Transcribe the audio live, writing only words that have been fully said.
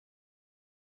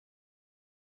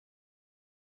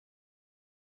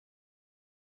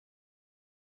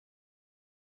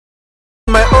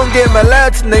my own game, my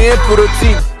light, na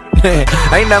protein. I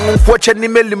ain't watch any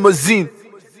limousine.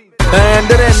 And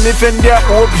then if in the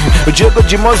Ojego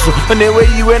Jimozo, and the way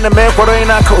you went a man for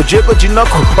Inaka, Ojego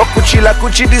Jinoko, Okuchila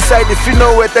Kuchi decide if you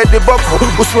know where the Boko,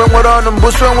 Buswan on and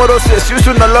Buswan what else, you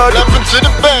soon a lot. Laughing to the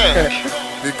bank,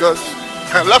 because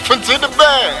laughing to the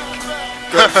bank,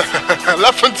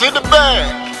 laughing to the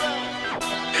bank.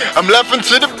 I'm laughing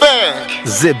to the bank.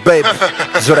 Zip baby,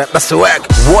 Zora Baswag,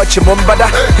 watch Mumbada,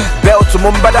 Bell to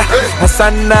Mumbada,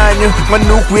 Hassan Nanyu,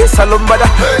 Manuku Salombada,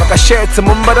 Makashe to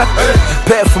Mumbada,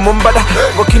 Pay for Mumbada,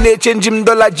 working a changing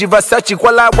dollar, Jivasachi,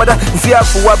 Kuala Wada,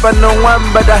 Ziafu Waba no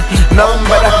Wambada,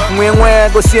 Numbada, when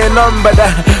go see a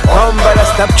numbada,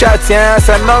 Snapchat, yes,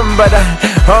 a numbada,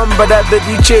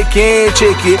 baby, shake it.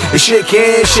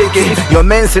 Your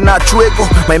men's in our Chuego,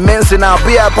 my men's in our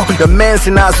Biabo, your men's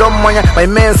in our Zomoya, my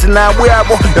men's in our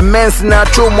Wiabo, the men's in our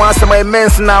Chumwas, my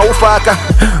men's in our Ufaka.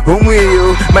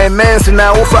 My men's in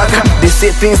our Ufaka. They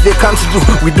say things they can't do,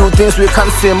 we do things we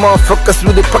can't say. Motherfuckers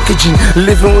with the packaging,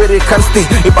 living where they can't stay.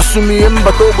 If I sue me in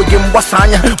Bato, we get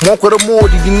Wasanya, Mokoro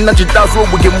Modi, the Najitazo,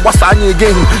 we get Wasanya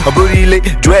again. A body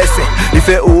dressing, if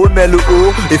I owe Melo,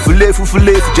 if you live,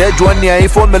 Jedwania,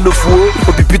 if I'm Melo,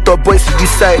 or be pit up boys to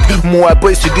decide, more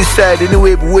boys to decide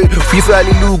anyway, but wait, FIFA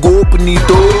go open the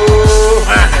door.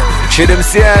 She them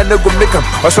say I no go make them,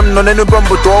 or some no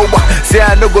bumbo to over, say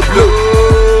I no go blow.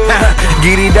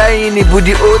 Giri die in the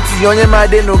booty oti, on your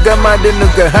mad no gamma, then no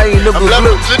go high, no go blow. I'm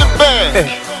laughing to the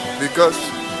bank, because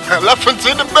I'm laughing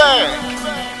to the bank,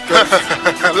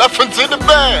 laughing to the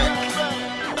bank.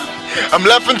 I'm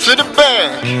laughing to the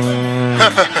bank.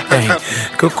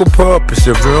 Coco Pop is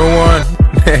a real one.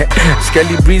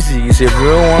 Skelly Breezy is a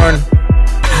real one.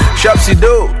 Shopsy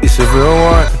Doe is a real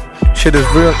one. Shit is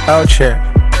real out here.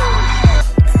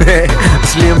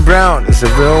 Slim Brown is a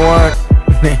real one.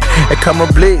 Ekama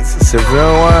Blaze is a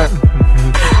real one.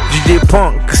 DJ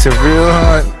Punk is a real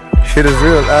one. Shit is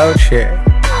real out here.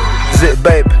 Zip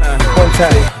babe, one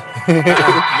time.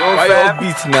 Why y'all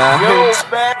beats now?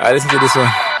 Alright, listen to this one.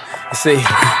 I say,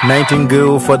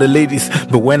 nightingale for the ladies,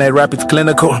 but when I rap it's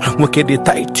clinical. Wicked it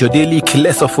tight, your daily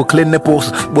killers of for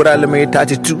clinicals. But I'll make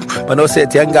 32, but no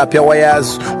set young up your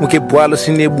wires. Wicked boilos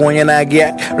in the boy and I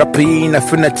get rapping a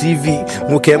fina TV.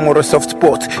 Wicked more soft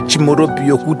spot, Chimorobi,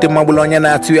 Okute Mabulonia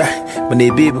Natua. When a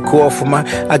baby call for my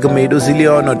Agamedo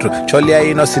Zilionodro, Charlie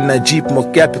Inos in a Jeep,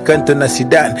 Mokapi Cantona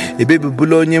Sedan, a baby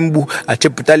Buloniambu, a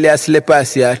Chapitalia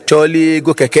Slepasia, Charlie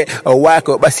go keke, a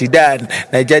Wako Basidan,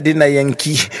 Najadina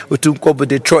Yankee. Tunkobo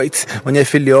Detroit, when you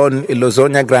feel your own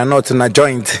Ilozonia granite in a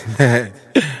joint. I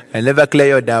never clear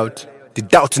your doubt. The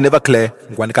doubt never clear.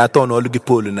 When I turn all the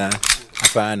polo na.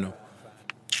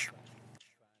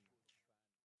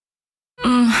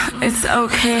 It's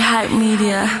okay, Hype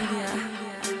Media.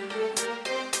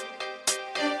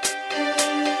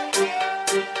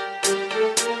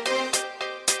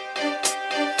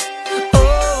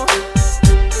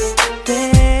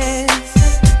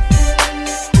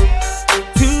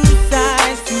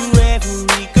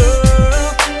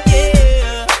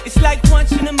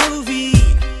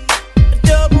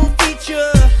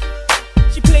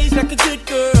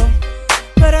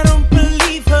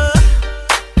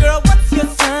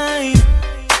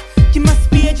 You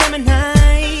must be a Gemini.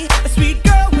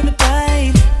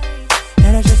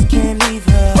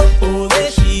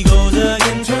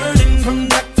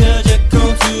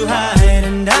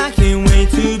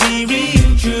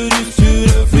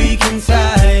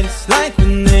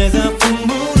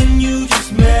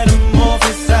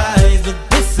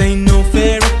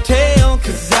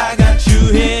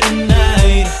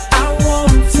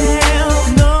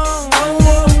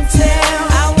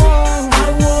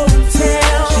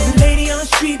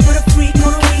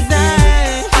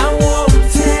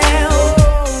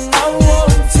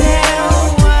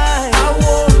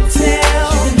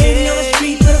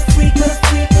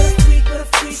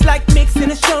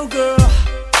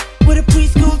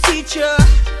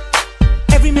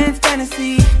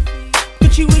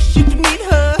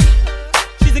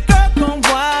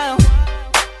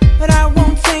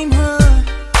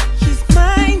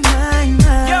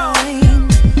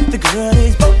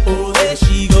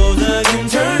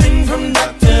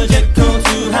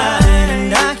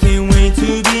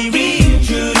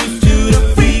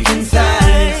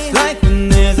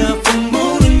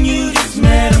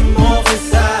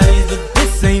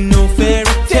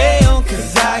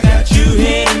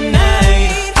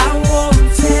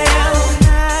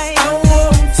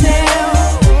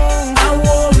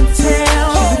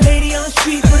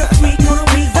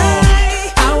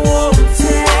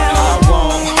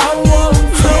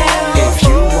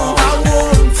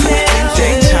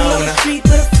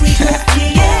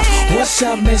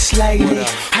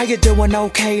 you're doing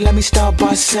okay, let me start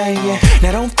by saying,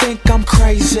 now don't think I'm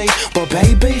crazy, but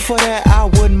baby, for that I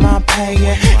wouldn't mind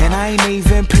paying. And I ain't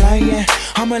even playing,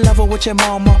 I'm in love with what your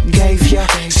mama gave ya.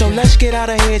 So let's get out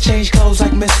of here, change clothes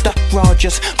like Mr.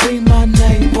 Rogers. Be my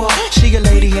neighbor, she a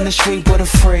lady in the street with a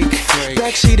freak.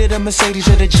 Backseat of the Mercedes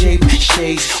or the Jeep.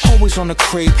 She's always on the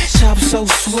creep, top so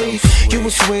sweet. You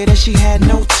would swear that she had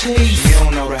no teeth. You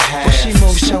don't know the half, but she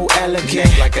moves so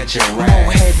elegant, like a giraffe,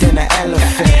 more head than an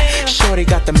elephant. Shorty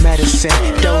got the medicine,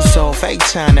 dose off, 8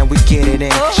 time and we get it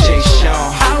in. Shay Sean,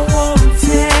 I won't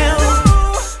tell.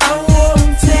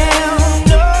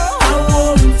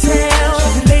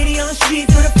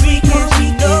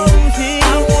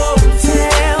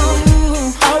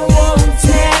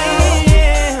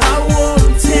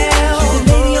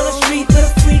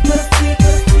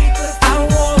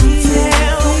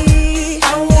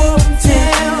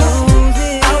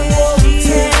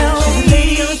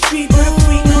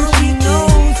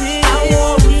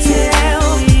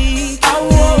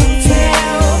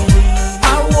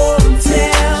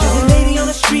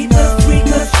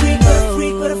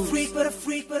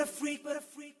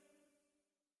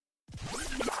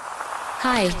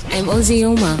 Hi, I'm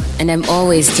Ozioma, and I'm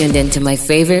always tuned into my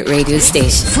favorite radio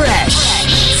station. Fresh.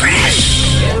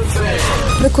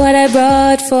 Look what I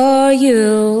brought for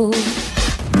you.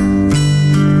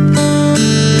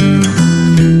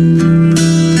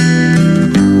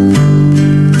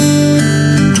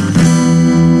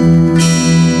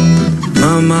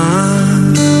 Mama,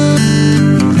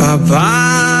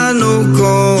 Papa, no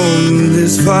come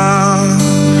this far.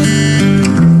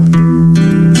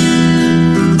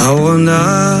 I wonder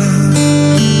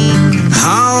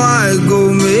how I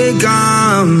go make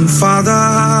am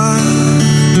father.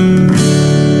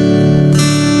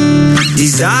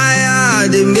 Desire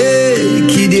they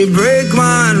make it, they break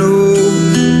man oh.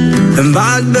 And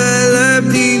bad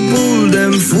belly people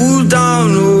them fool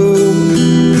down oh.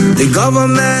 The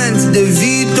government they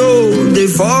veto, they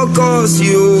focus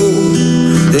you.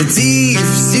 The thief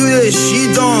still they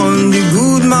shit on the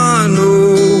good man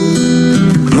oh.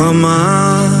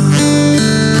 Mama,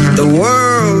 the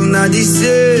world not the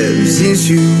same since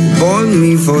you born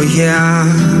me for here.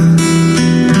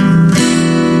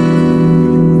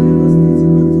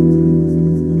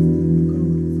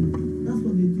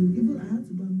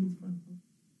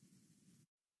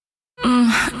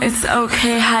 It's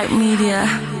okay, Hype Media.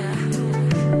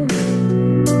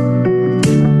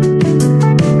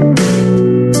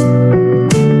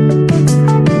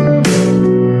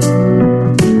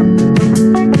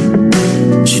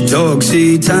 Talk,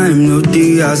 say time, no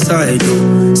day aside,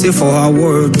 yo. Say for our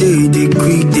world, they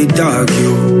quick, they dark,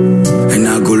 yo. And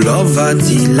I go love her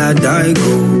till I die,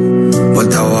 go.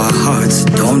 But our hearts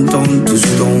don't turn to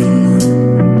stone.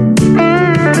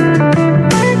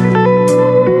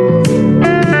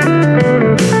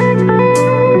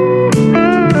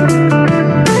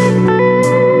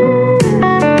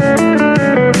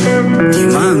 The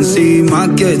man say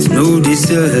market, no they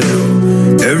sell.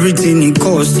 Everything it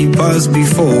cost, he passed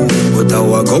before. But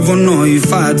our governor, he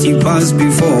fought, he passed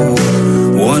before.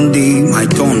 One day, my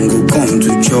turn go come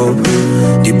to job.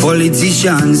 The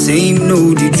politician say him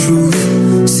know the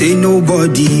truth. Say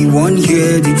nobody won't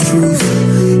hear the truth.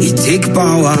 He take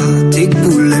power, take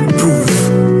bulletproof.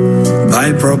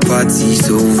 Buy properties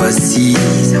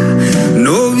overseas.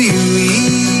 No, we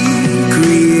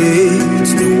create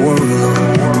the world.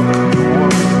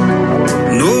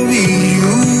 No, we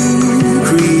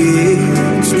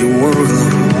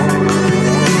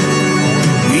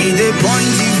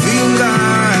pointy finger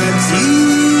at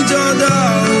each other,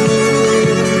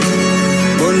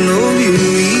 but no, we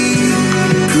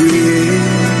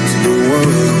create the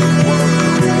world.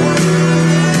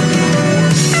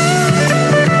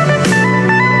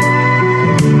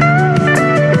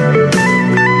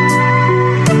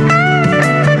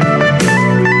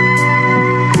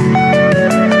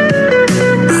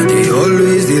 They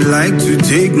always they like to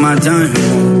take my time,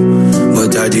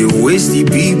 but I dey waste the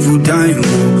people time.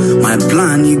 My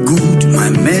plan is good, my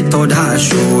method has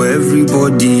show.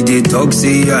 Everybody they talk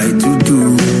say I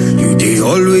do. You they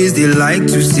always they like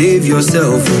to save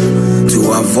yourself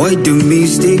to avoid the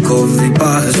mistake of the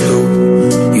past.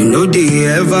 You know they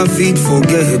ever fit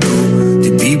forget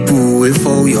the people wait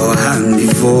for your hand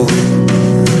before.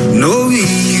 No,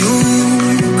 you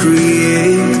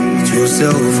create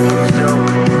yourself.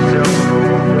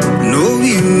 No,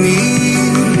 me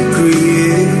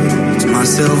create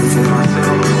myself.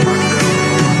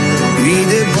 We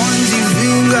the pointy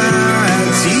finger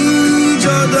at each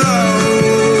other,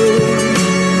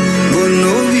 but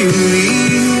no, we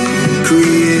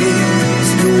create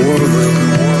the world.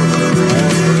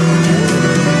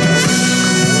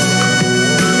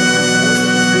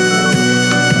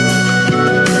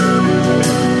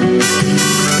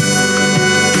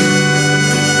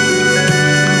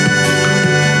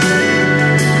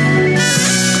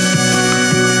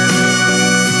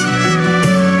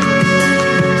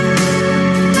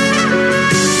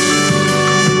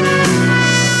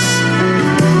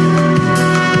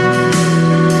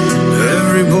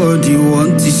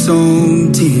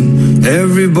 something.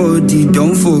 Everybody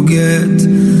don't forget.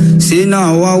 Say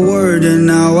now our word and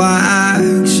now our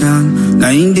action. Now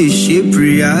in the shape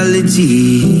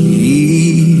reality.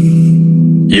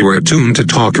 You are tuned to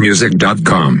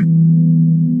talkmusic.com.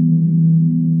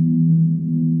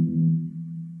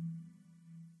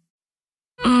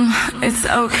 It's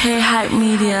okay, hype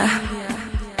media.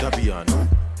 Dabiano,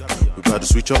 we gotta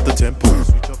switch up the tempo.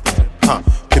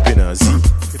 Pippin a Z,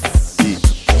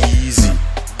 easy.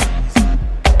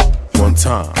 One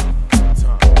time.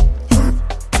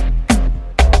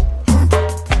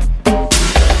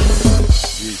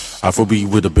 Afrobeat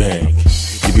with a bang.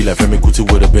 You be like Femi Kuti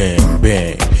with a bang,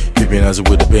 bang. Pippin a Z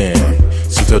with a bang.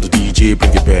 So tell the DJ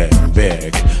bring it back.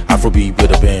 Afrobeat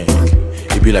with a bang.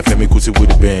 You be like Femi Kuti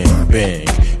with a bang, bang.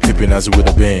 Pippin a Z with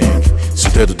a bang. So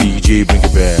tell the DJ bring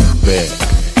it back.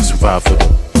 Survive for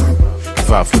them.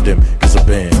 Survive for them, it's a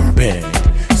bang, bang.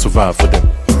 Survive for them.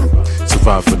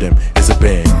 Survive for them, it's a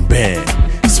bang, bang.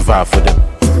 Survive for them.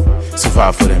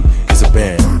 Survive for them, it's a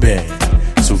bang, bang.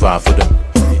 Survive for them.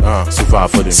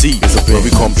 Survive for them. See, it's a bang, when we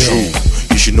come true,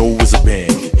 you should know it's a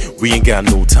bang. We ain't got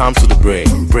no time to the brag.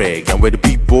 And where the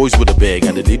big boys with a bag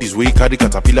and the ladies we carry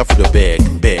caterpillar for the bag.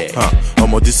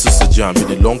 This is a jam, been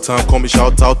a long time coming.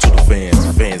 Shout out to the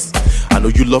fans. I know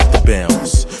you love the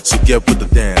bounce, so get with the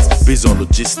dance. Based on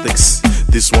logistics,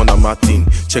 this one I'm my thing.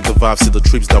 Check the vibes, see the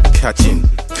trips that we're catching.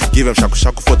 Give them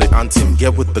shaku for the anthem.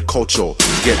 Get with the culture,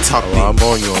 get tapping. I'm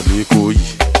on your lekoi,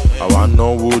 I want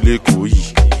no lekoi,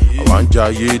 I want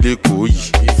jaye lekoi,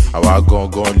 I want gon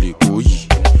lekoi,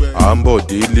 I'm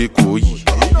body lekoi,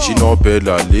 she no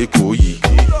bella lekoi,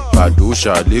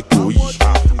 badosha lekoi,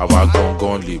 I want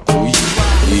gon lekoi.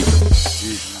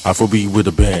 Afrobeat with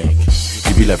a bang.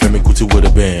 You be like Femi Kuti with a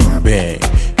bang, bang.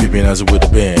 Pippin a Z with a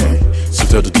bang. So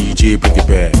tell the DJ bring it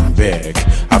back.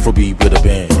 Afrobeat with a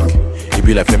bang. You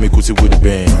be like Femi Kuti with a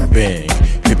bang, bang.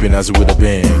 Pippin a Z with a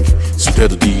bang. So tell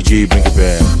the DJ bring it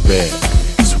back.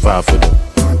 Survive for them.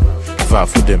 Survive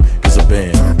for them, it's a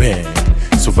bang, bang.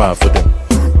 Survive for them.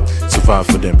 Survive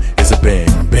for them, it's a bang,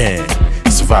 bang.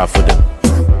 Survive for them.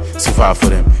 Survive for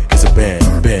them, it's a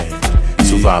bang, bang.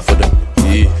 Survive for them.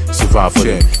 Survive for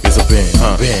them, it's a bang,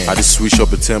 bang. I just switch up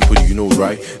the tempo, you know,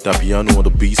 right? That piano on the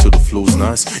beat, so the flow's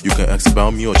nice. You can ask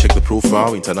about me or check the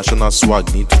profile. International swag,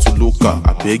 need to look up.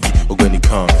 I beg you, or when you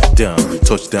calm down.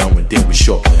 Touchdown, and then we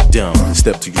shut down.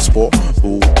 Step to your spot,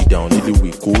 hold it down. Little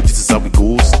we go, this is how it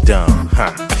goes down.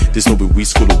 This no be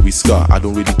whisker or whisker. I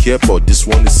don't really care, but this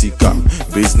one is Sika.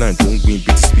 Baseline, don't win, beat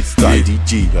the speed sky.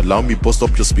 DJ, allow me bust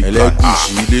up your speaker.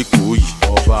 Fully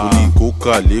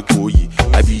coca, lekoyi.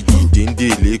 I be the dende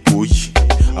lekoyi.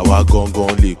 Awa gon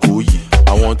lekoyi.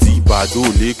 I want the bado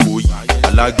lekoyi.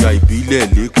 Alaga ibile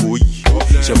lekoyi.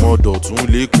 Shemo dotun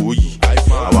lekoyi.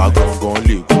 Awa gon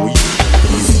lekoyi.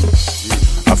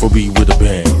 Afrobeat with a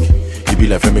bang. You be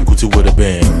like Femi Kuti with a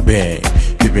bang, bang.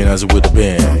 Pippin a Z with a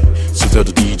bang. So tell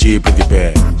the DJ bring it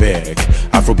back.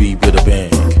 Afrobeat with a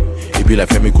bang. You be like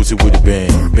Femi Kuti with a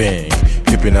bang, bang.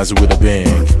 Pippin a Z with a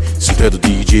bang. So tell the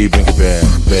DJ bring it back.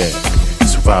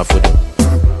 Survive for them.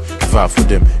 Survive for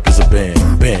them, it's a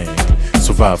bang, bang.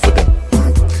 Survive for them.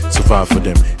 Survive for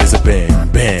them, it's a bang,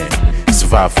 bang.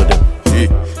 Survive for them.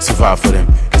 Survive for them,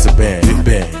 it's a bang,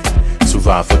 bang.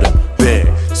 Survive for them, bang.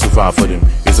 Survive for them,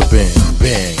 it's a bang,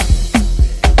 bang.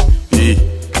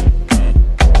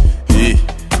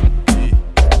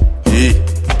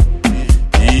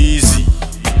 Easy.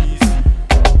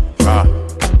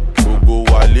 Gbogbo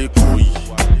wa lekoyi.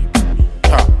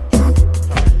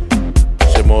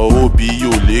 Obi yo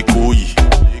lekoyi,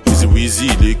 Wizzy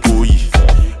lekoyi,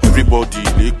 everybody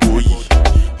lekoyi,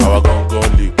 our gon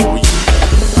lekoyi.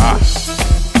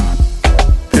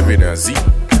 Pippin a Z,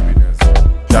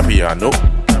 that piano,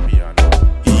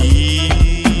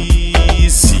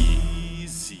 easy.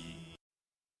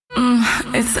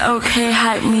 It's okay,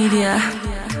 hype media.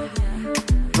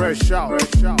 Fresh out.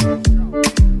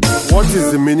 What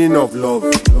is the meaning of love?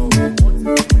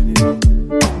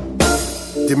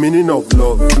 The meaning of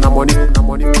love. Na money.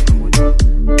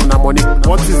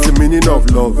 What is the meaning of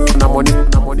love? Na money.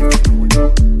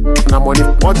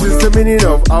 What is the meaning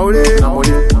of aure?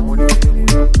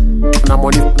 Na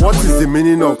money. What is the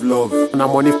meaning of love? Na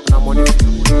money.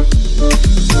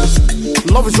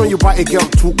 Love is when you buy a girl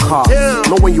 2 cars,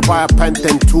 not when you buy a pant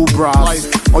and 2 bras,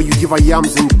 or you give her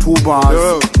yams in 2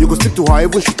 bars. You go stick to her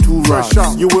even she 2 rash.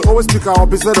 You will always pick her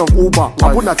up instead of Uber.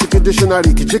 I put that ticket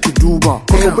dictionary, ki check it Duba.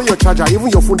 Cause obey your charger, even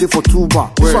your phone day for 2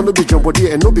 bar. This one no be jump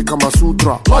body and no be Kama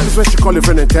Sutra. Love is when she call a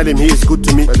friend and tell him he is good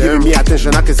to me, giving me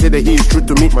attention. I can say that he is true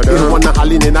to me. You don't wanna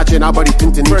haline and nache nobody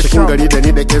tintin. Chicken gari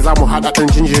then the keza muhaga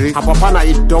and gingery. Her papa na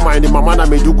eat doma and the mama na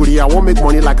meduguri. I won't make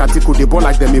money like Atiku, they ball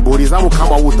like them Iboris. I will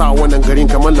come out without one and garin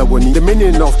kaman lagoni. The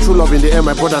meaning of true love in the air,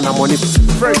 my brother na money.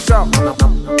 Fresh out,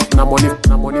 na money,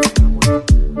 na money.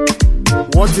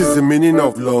 What is the meaning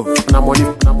of love? Na money,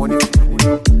 na money.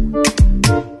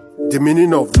 The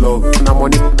meaning of love, na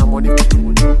money, na money,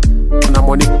 na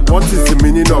money. What is the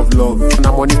meaning of love?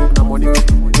 Na money, na money,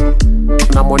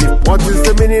 na money. What is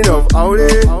the meaning of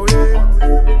aure?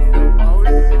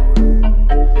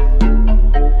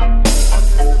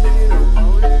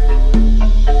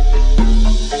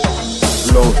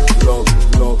 Love, love,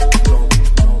 love, love.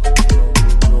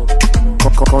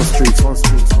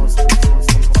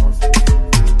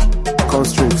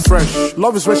 Constrict. Fresh.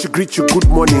 Love is when she greet you good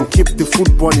morning, keep the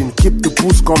food burning, keep the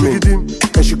booze coming.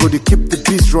 And she go to keep the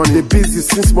beats running. They busy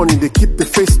since morning, they keep the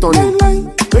face turning.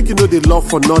 Make you know they love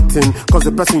for nothing, cause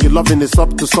the person you loving is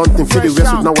up to something. Feel the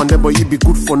rest with now and then, but you be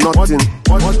good for nothing.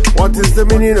 What is the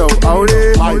meaning of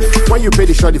aure? When you pay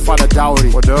the shorty for the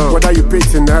dowry, whether you pay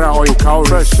it in naira or in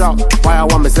cowries. Fresh out. Buy a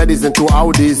one Mercedes and 2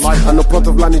 Audis, and a plot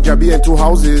of land in Jabi and 2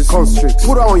 houses. Constrict.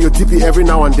 Put her on your DP every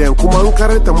now and then. Kuma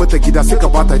unkareta mata gida sika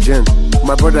bata jen.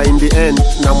 My brother, in the end,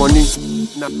 na money,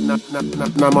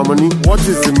 na money. What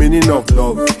is the meaning of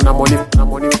love? Na money, na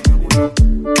money.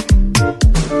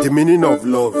 The meaning of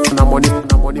love, na money,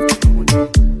 na money,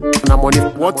 na money.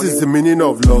 What is the meaning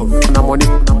of love? Na money,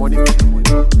 na money,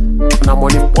 na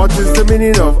money. What is the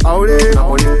meaning of aure? Na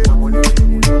money, na money.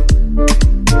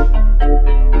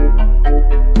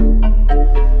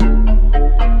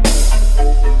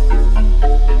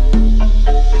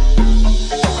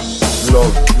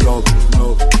 Love, love.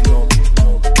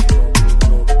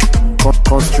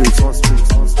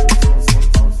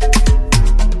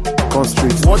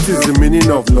 Constrict. What is the meaning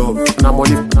of love? Na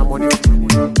money, na money.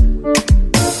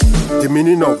 The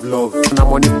meaning of love. Na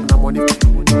money, na money,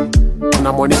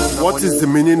 na money. What is the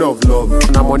meaning of love?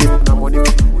 Na money, na money,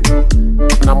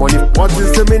 na money. What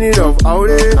is the meaning of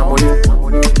aure? Na money, na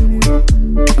money,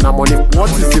 na money.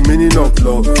 What is the meaning of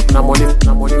love? Na money,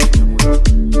 na money.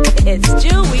 It's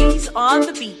Jewies on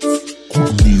the beat.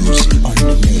 Music on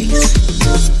the mix.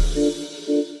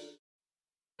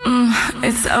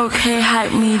 It's okay,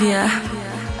 hype media.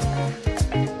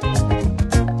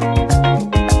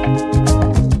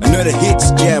 Another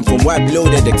hits jam from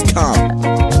WebLoaded.com.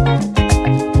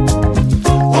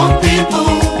 One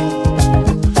people,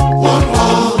 one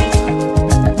world,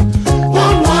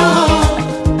 one world,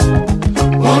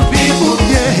 one people,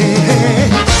 yeah.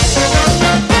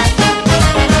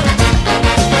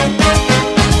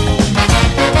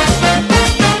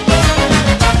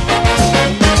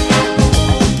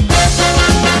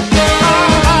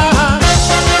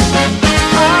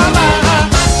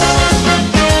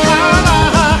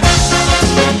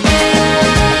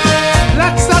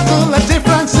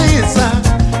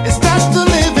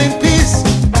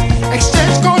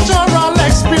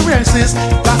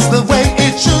 That's the way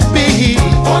it should be.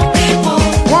 One people,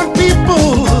 one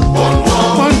people, one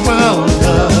world, one world,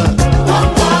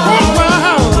 one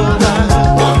world,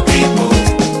 one people.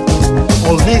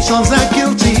 All nations are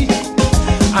guilty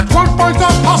at one point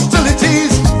of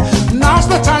hostilities. Now's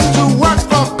the time to work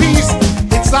for peace.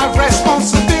 It's our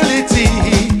responsibility.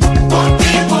 One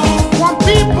people, one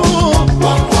people,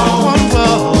 one world, one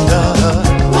world,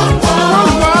 one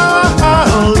world,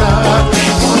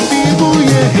 one people,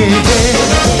 yeah.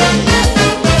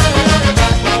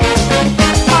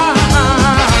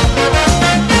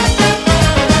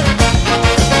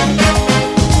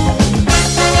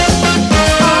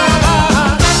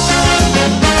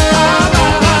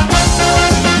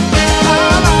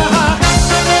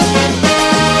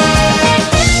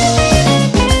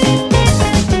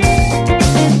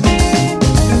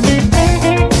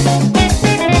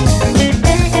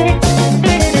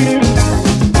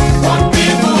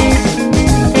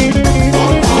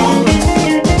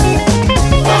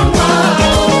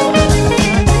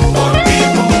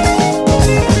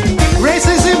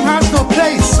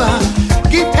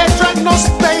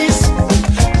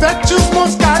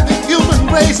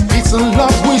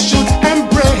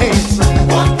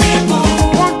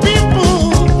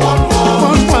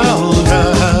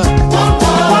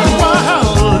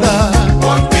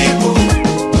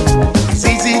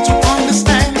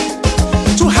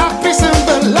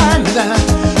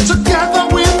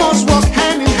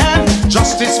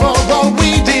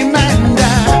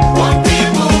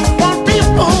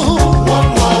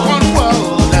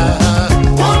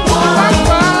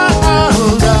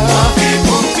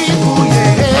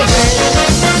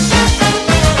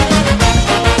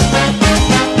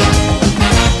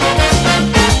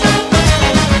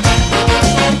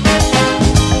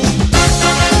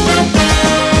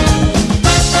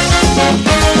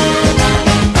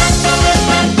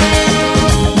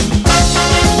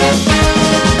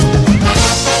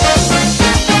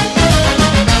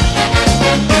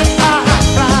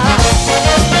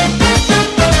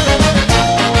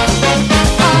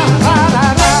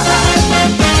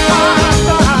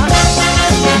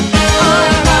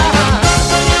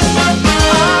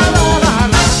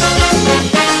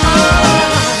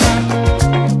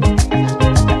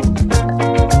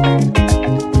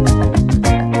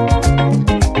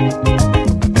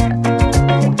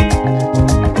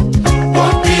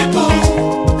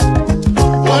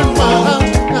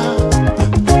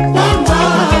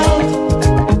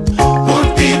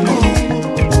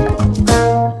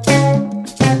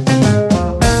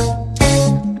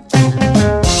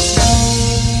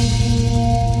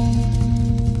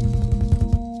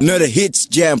 Another hits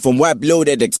jam from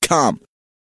WebLoaded.com.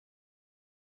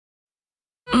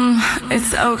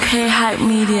 It's okay, hype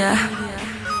media.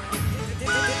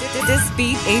 This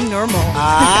beat ain't normal.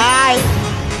 Aye.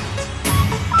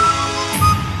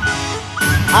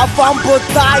 I found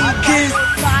Botaikis.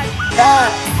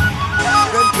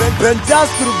 Ben just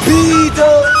to beat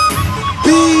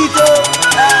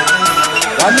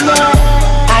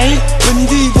Aye,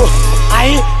 Bundigo.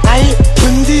 Aye, Bundigo. Aye,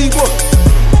 Bundigo.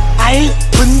 Aye,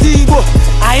 Bundigo.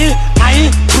 Aye,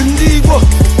 Bundigo.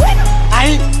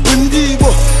 Aye, Bundigo.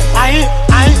 Aye,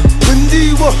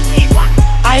 Bundigo.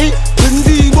 Aye,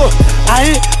 Bundigo.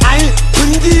 Aye,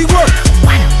 Bundigo.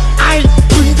 Aye,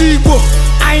 Bundigo.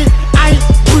 Aye,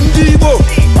 Bundigo.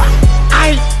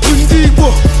 Aye, Bundigo.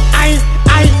 Aye,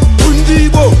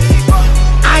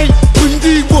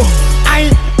 Bundigo. Aye,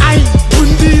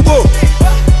 Bundigo.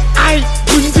 Aye,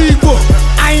 Bundigo.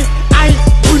 Aye,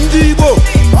 Bundigo.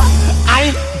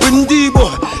 Aye, Bundigo.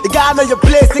 You got know your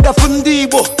place, you got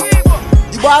Fundibo.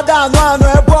 Wada no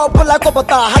ebo bola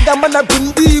kopata haga mana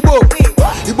Bundibo.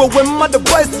 Ibo wemma the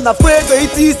boys na fuego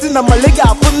it na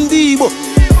malega Fundibo.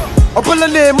 Obola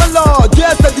ne malo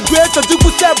just the great to ku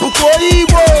sebu ko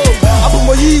Ibo. Abu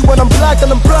moyi when I'm black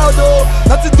and I'm proud oh.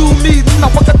 Not to do me na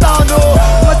wakata no.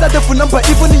 Mata the phone number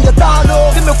even in your town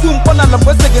oh. Kina kumpana na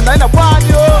mbese gena na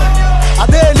wanyo.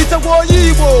 Ade lita wo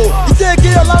Ibo. Iteke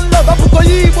ya lalla babu ko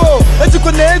Ibo.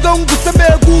 Ejuko nego nguseme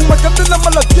gu makanda na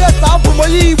malo just abu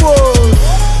moyi Ibo.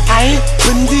 Aye,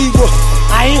 Bundigo.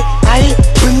 Aye,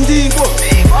 Bundigo.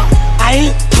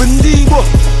 Aye, Bundigo.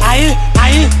 Aye,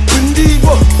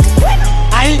 Bundigo.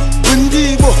 Aye,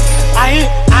 Bundigo. Aye,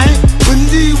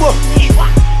 Bundigo.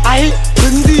 Aye,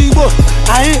 Bundigo.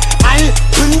 Aye,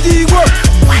 Bundigo.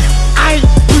 Aye,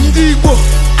 Bundigo.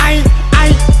 Aye,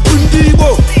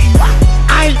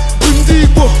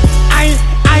 Bundigo.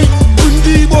 Aye,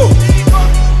 Bundigo.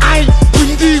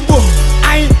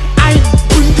 Aye,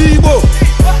 Bundigo.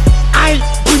 Aye,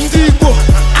 Bundigo.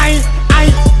 Aye,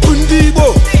 Bundigo.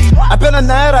 I've been a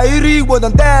naira iri one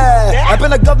on there. I've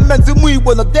been a government to me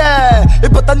one on there.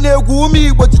 If I know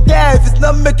me what you there, if it's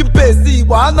not making pay, see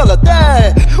one all of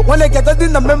there. When I get that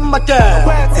in the member care,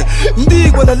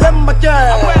 indeed when I let my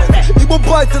care, you will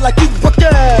boy till I kick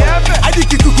bucket. I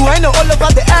think you could go, I know all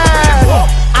about the air.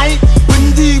 I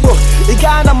Bundigo,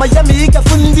 Igana, Miami, Ika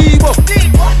Fundigo.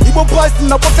 Igbo boys in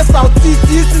the Waka South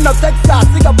East, in the Texas,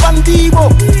 Ika Bandigo.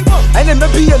 I never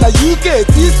be in the UK,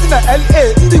 East in the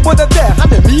LA, Indigo the there,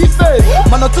 I'm a beef.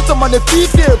 Man, I took some on the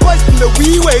feet, boys in the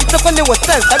wee way, it's a funny was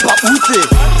sense, I got Uzi.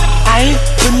 I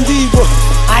Bundigo,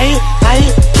 I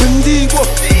Bundigo,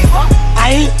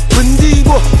 I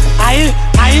Bundigo, I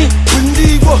Bundigo, I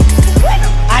Bundigo,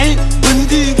 I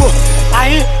Bundigo,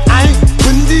 I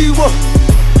Bundigo,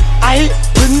 I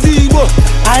Bundigo,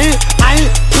 I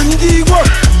Bundigo, I Bundigo,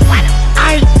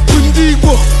 I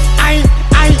Bundigo, I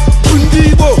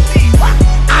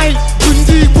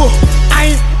Bundigo, I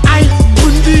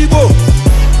Bundigo,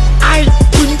 I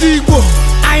Bundigo,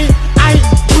 I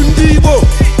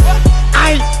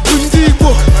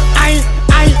Bundigo, I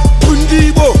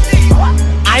Bundigo,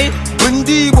 I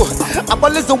Bundigo.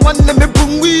 Abale so one me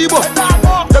bungibo.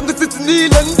 Dangu sitini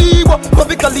landibo.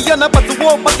 Babi kaliana patu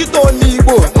wo makito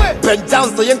nibo. Ben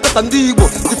down so yenka tandibo.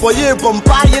 Sipoye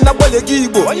bompaye na bole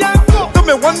gibo.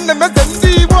 Come one me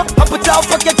sendibo. Apucha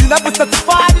faketi na busa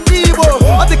sifari nibo.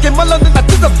 Ate malon na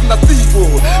tiza na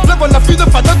sibo. Level na fide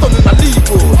fadato na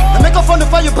libo. Na make a fun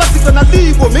fire plastic na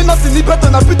libo. Me not ni beto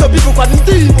na pito bibo kwa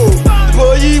ndibo.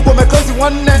 Boy wo me cause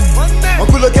one ne.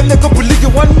 Okulo kende ko buligi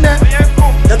one ne.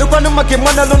 Yadu kwa numa ke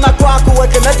mana lo na kwa ko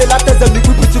weke na de la teze mi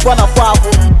kupuchi kwa na fabo.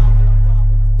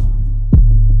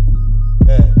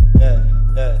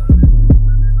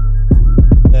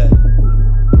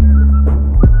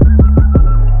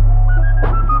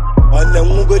 Wane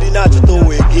mungodi na tuto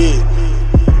wege.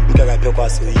 Nkaga pyo kwa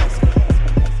so yi.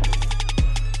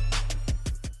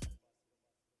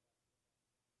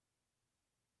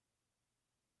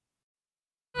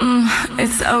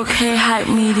 It's okay, hype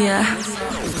media.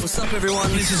 What's up, everyone?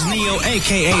 This is Neo,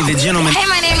 aka The Gentleman. Hey,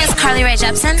 my name is Carly Rae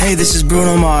Jepsen. Hey, this is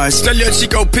Bruno Mars. Stelio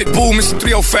Chico Pitbull, Mr.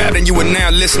 305, and you are now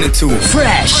listening to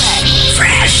Fresh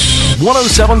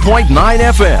 107.9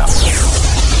 FM.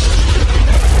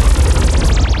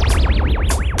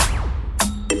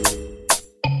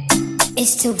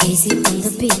 It's too easy on the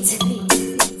beat.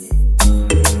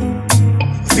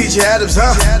 DJ Adams,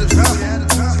 huh?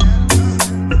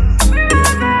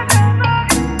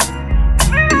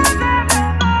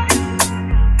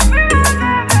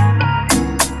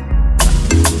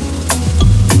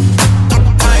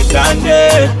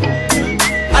 Sunday,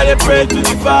 I pray to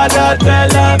the Father,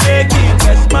 tell her make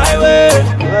it my way.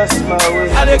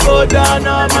 I dey go down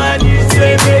on my knees,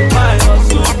 say make my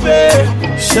hustle pay.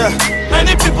 Sure.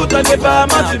 Many people don't buy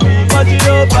my to me, but you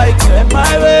know I clear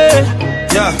my way.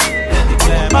 Yeah.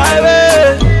 Clear my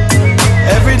way.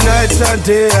 Every night and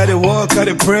day, I dey walk, I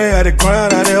dey pray, I dey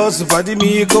grind, I dey hustle. Fadi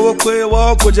me, go away,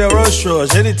 walk with your rush.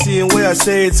 Anything where I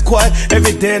say it's quiet,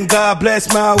 every day, and God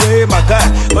bless my way, my God.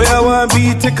 Oh, yeah, one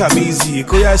beat, take am easy.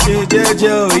 Oh, yeah, say,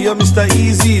 JJ, you're Mr.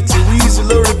 Easy. Too easy,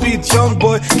 low repeat, young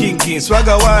boy, king,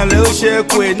 swagger, one, little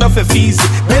shake, wait, nothing easy.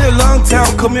 Been a long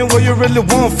time coming, what you really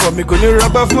want from me? Gonna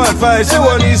rub off my advice, you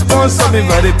want to sponsor me,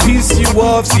 but they piece you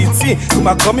off, CT. Come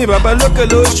on, come here, Baba, look a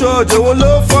little short, you will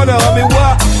look for the homie,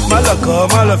 what? Malaka,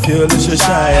 Malafio,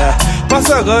 Lushaya.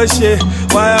 Passa Goshe,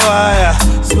 wire.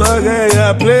 Slugger,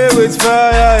 yeah, play with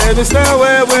fire. And it's not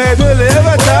where we'll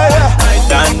ever tire.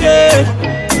 Night and day,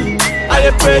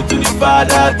 I pray to the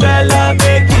Father, tell her,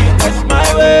 make it, that's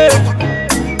my way.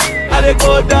 I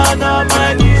go down on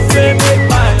my knees, say, make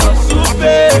my hustle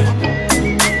pay.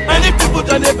 Many people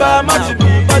don't buy my to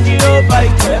me, but you know, I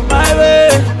clear my way.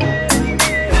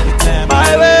 Clear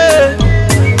my way.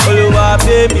 Oluwa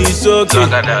pay me so good.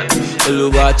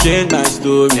 Oluwa change my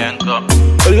story.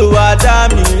 Oluwa da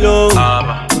me low.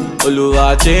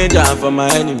 Oluwa change am for my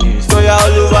enemies. So yeah,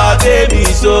 Oluwa pay me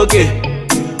so good.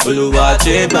 Oluwa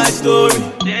change my story.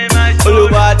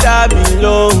 Oluwa da me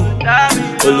low.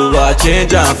 Oluwa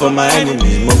change am for my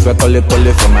enemies. Mo fẹ́ kọ́lé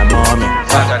for my mommy.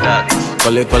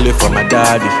 Kọ́lé for my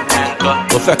daddy.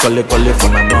 Mo fẹ́ kọ́lé for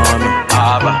my mommy.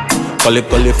 Kọ́lé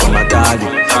for my daddy.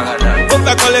 Mo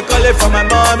fẹ́ kọ́lé for my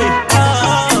mommy.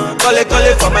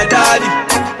 Kọ́lé for my daddy.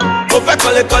 Mo fẹ́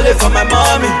kọ́lé for my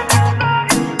mommy.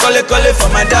 Kọ́lé for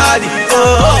my daddy.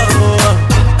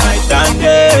 Night and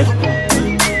day,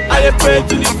 I pray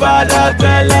to the Father,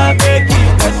 tell her make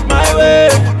it bless my way.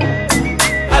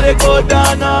 I go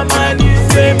down on my knees,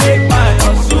 say make my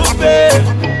hustle pay.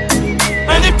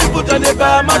 Many people don't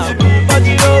buy my to me, but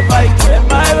you know I clear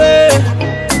my way.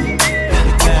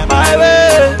 Clear my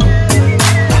way.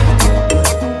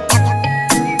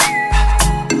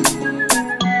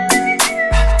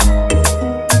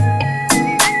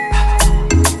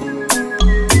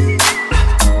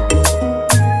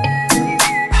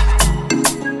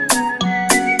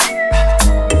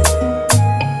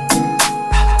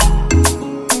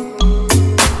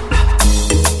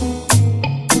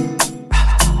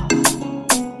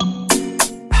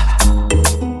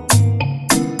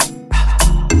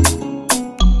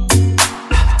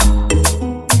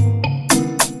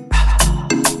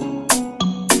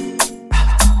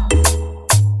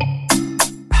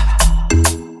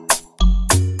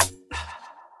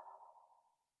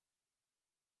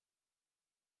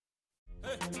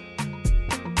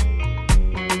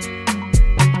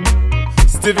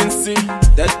 Steven C,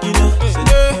 that you know,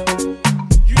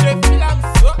 you dey feel I'm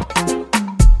so.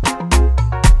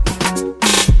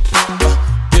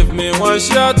 Give me one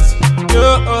shot,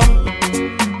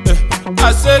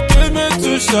 I said give me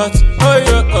two shots,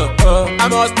 I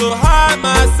must to hide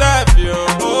myself,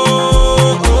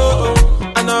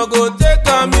 and I go take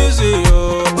a music,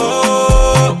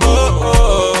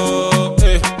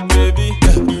 baby,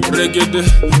 reggae,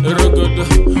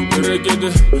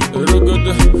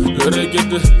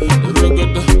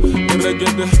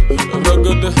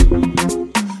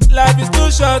 life is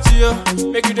too short,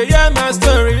 make you hear my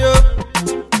story,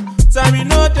 time you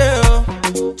know there,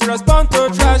 to respond to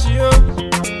trash,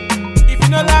 if you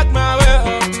don't like my way,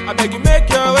 I beg you make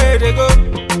your way, they go,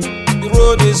 the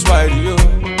road is wide,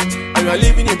 and you're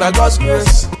living it by God's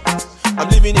grace, I'm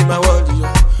living in my world,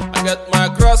 I got my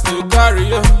cross to carry,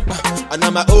 and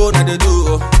I'm my own, and they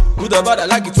do, good or bad, I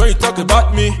like it when you talk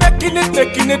about me. Making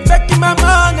my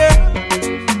money,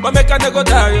 but make a nigga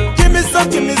die, Give me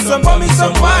some, pour me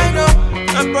some wine,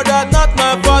 and brother, not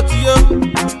my fault,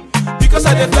 because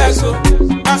I dey flex,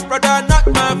 and brother, not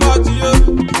my fault,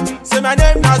 say my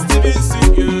name not Steven C,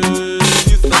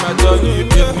 this time I tell you,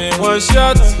 give me one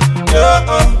shot,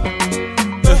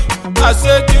 I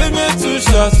say give me two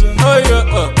shots,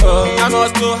 I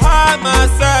must to hide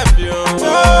myself,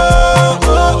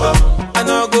 and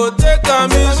I go take a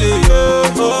music,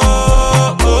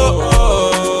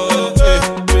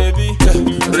 baby,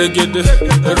 reggae,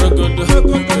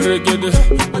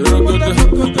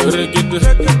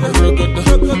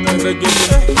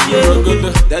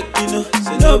 that you know,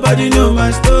 say nobody know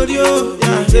my story,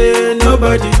 say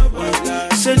nobody,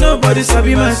 say nobody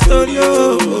sabi my story,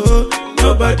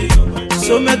 nobody.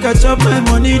 So make I chop my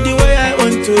money the way I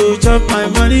want to chop my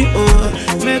money,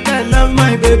 make I love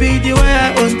my baby the way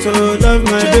I want to love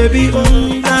my baby,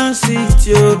 dance it,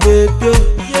 yo, baby,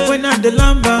 when I'm the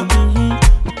lamba,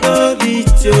 oh,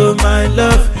 it, yo, my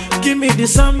love, give me the the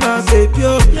samba, baby,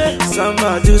 oh.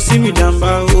 Samba, do see me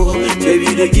damba, oh.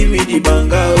 Baby, they give me the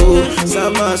banga, oh.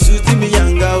 Samba, suit me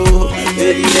yanga, oh.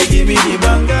 Baby, they give me the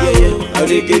banga, oh. I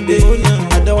like it,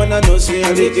 I don't wanna know, say I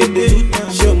like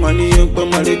it. Show money, you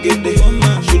come, I like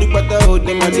it. Should you put out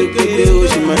them, I like it, oh.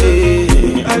 She my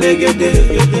I like it, I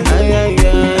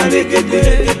like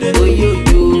it, oh,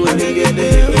 you, I like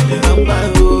it, I'm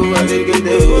my oh, I like it,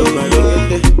 oh, I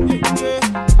like it.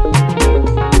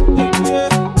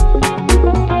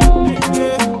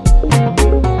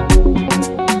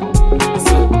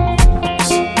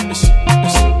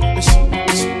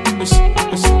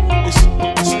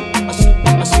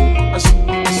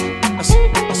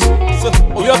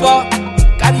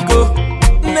 Carry go,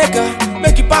 nigga,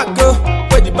 make it back go.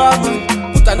 Where the barman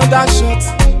put another shot.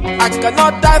 I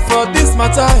cannot die for this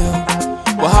matter.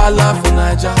 Wahala for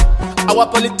Naija. Our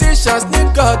politicians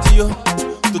need God, yo,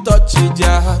 to touch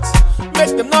their hearts.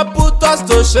 Make them not put us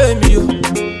to shame, yo.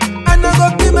 I no go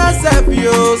kill myself,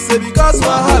 yo, say because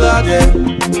wahala dey.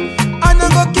 I no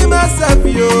go kill myself,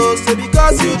 yo, say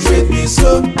because you treat me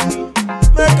so.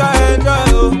 Make I enjoy,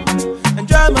 yo.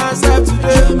 Enjoy myself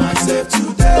today.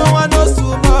 No one knows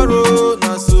tomorrow.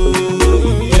 Nah, so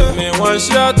give me one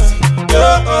shot.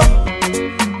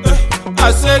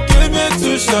 I say give me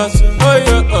two shots. Oh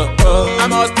yeah, I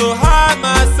must to hide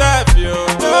myself, yo.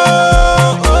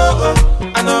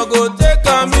 I no go take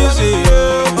a music, yo.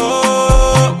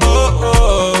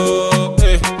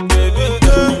 Hey, baby,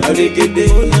 I like it.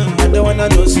 I don't wanna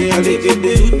know, say I like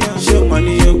it. Show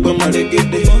money, you come, I like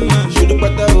it. Should you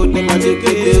put out them, I like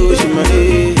it. Oh, she my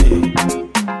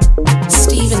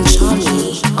Stephen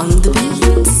Chami on the beats.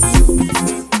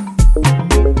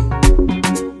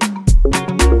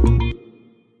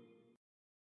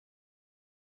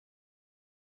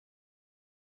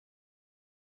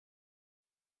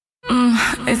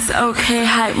 It's okay,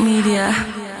 hype media.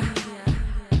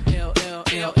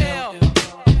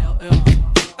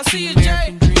 I see you,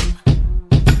 Jay.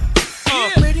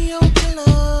 Radio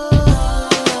killer.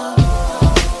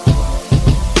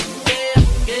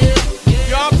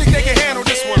 Y'all think they can handle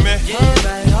this one, man?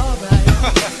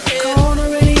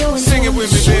 Sing it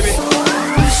with me, baby.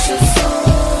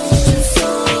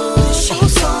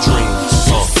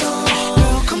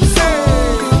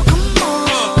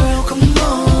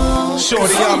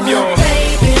 Shorty, I'm your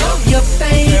baby, your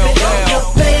baby, your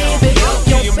baby,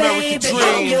 your American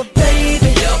dream, your baby,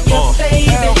 your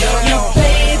baby, your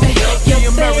baby, your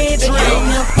American dream,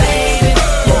 your baby,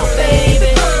 your baby,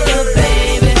 your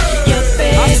baby, your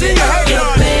baby, I see you hating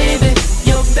on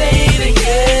your baby,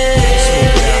 yeah.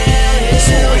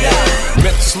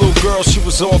 Met this little girl, she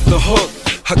was off the hook.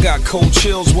 I got cold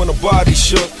chills when her body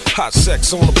shook. Hot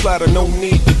sex on the platter, no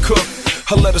need to cook.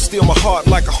 I let her steal my heart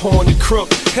like a horny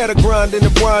crook. Had her grinding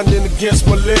and grinding against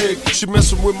my leg. She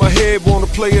messing with my head, wanna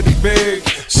play it big.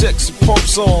 Sexy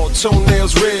pumps on,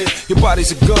 toenails red. Your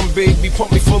body's a gun, baby,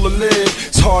 pump me full of lead.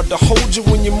 It's hard to hold you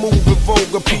when you move in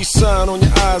vulgar. Peace sign on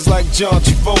your eyes like John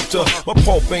Travolta. My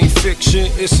pulp ain't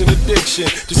fiction, it's an addiction.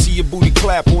 To see your booty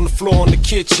clap on the floor in the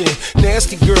kitchen.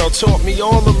 Nasty girl taught me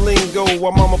all the lingo.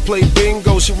 While mama play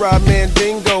bingo, she ride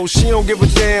mandingo. She don't give a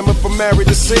damn if I'm married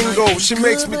or single. She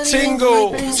makes me tingle.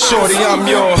 Shorty, I'm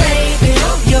your baby,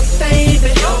 your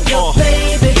baby, your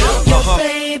baby, your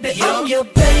baby, your baby, your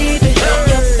baby,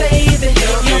 your baby,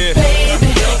 your baby,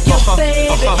 your baby,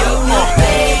 your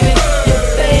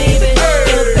baby,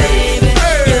 your baby,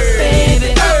 your baby,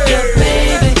 your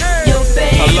baby, your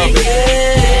baby. I love it.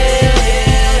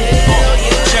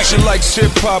 She likes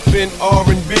hip hop and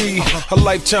R&B. Her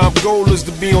lifetime goal is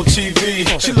to be on TV.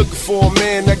 She looking for a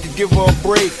man that could give her a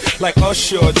break, like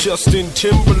Usher or Justin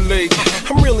Timberlake.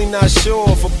 I'm really not sure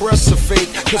if her breasts are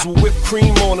fake, cause with whipped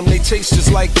cream on them, they taste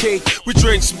just like cake. We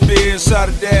drank some beers out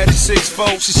of Daddy's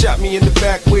 6-4. She shot me in the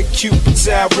back with Cupid's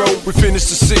arrow. We finished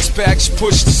the 6-pack, she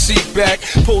pushed the seat back.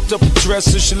 Pulled up a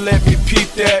dresser, she let me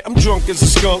peep that. I'm drunk as a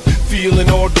skunk, feeling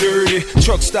all dirty.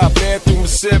 Truck stop bathroom at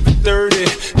 7:30.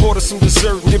 Order some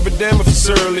dessert, give a damn if it's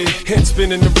early. Head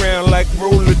spinning around like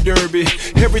roller derby.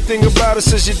 Everything about her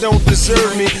says you don't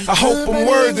deserve me. I hope I'm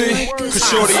worthy, cause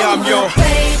shorty, I'm your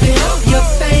baby, your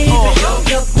baby,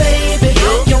 your baby,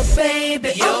 your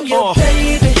baby, your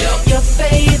baby, your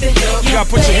baby. You gotta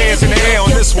put your hands in the air on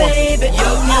this one.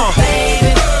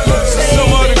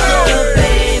 Somewhere to go.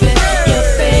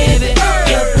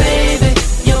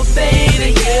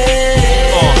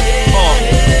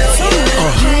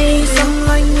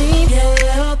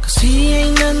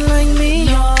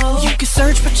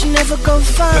 But you never go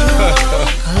find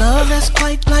a love that's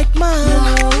quite like mine.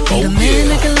 Need a man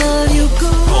that can love you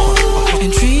good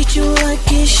and treat you like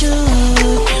it.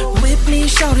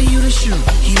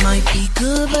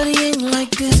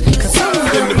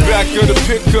 of the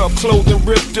pickup, clothing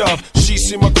ripped up. She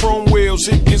see my chrome wheels,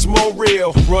 it gets more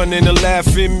real. Running and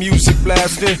laughing, music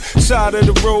blasting. Side of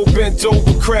the road, bent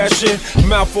over, crashing.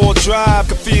 Mouth all dry,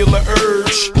 can feel the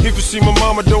urge. If you see my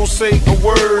mama, don't say a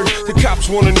word. The cops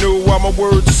wanna know why my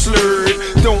words are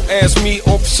slurred. Don't ask me,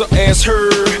 officer, ask her.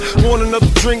 Want another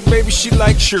drink, baby, she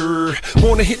like sure.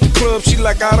 Wanna hit the club, she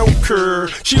like I don't care.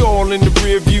 She all in the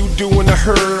rear view doing a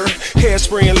her.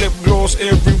 Hairspray and lip gloss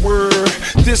everywhere.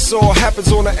 This all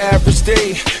happens on an average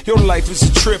day. Your life is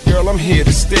a trip, girl, I'm here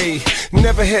to stay.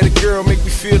 Never had a girl make me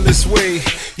feel this way,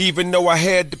 even though I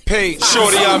had to pay.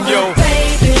 Shorty, I'm your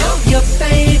baby, your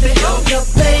baby, your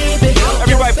baby.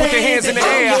 Everybody put their hands in the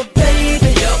air. Your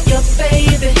baby, your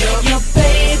baby, your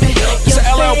baby. It's an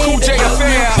LL Cool J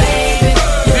affair.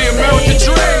 The American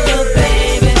dream.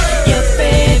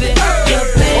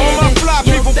 All my fly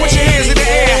people, put your hands in the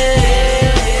air.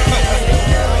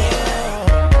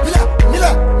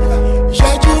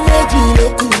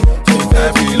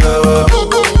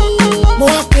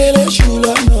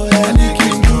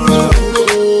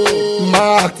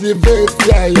 Activate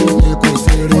ya yemi kò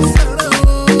sere,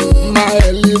 ma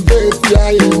elevate ya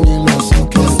yemi lọ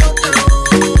sókè.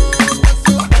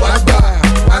 Wagba,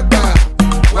 wagba,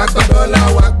 wagba dọ́là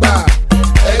wagba,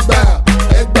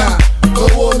 ẹgbà,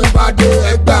 owó mi bá dé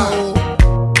ẹgbà o.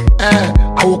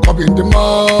 I woke up in the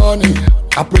morning,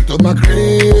 I pray to my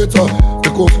creator, pé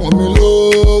kó fún mi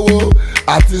lówó,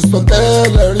 àti sọ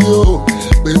tẹ́lẹ̀ rí o,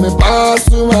 pé mi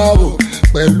Pasuma o,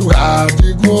 pẹ̀lú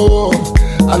Àdìgún o.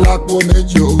 Alápò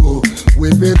méjì owó, we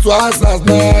pay twice as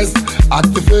nice.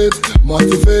 Activate,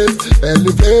 motivate,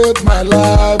 elevate my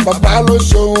life. Bàbá ló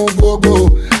ṣohun gbogbo,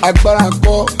 agbára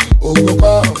kọ́, ògo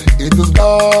kọ́, it is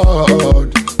God.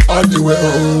 All the way,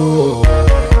 oh,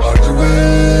 all the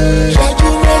way. Ṣáájú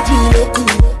méjì ló kù,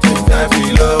 tí n fẹ́ fi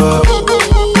lọ́wọ́.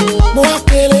 Mo wá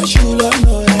kéré ṣù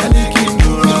lọ́nà ẹ̀ ní kí n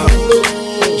dúró.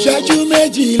 Ṣáájú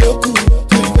méjì ló kù,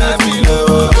 tí n fẹ́ fi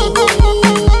lọ́wọ́.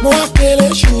 Mo wá kéré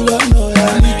ṣù lọ́nà ẹ̀.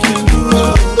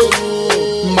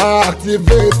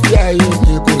 Activate ya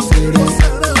yemi kò sere,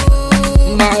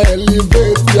 ma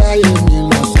elevate ya yemi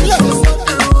lọ sókè.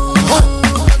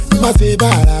 Má ṣe bá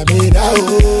ara mi dá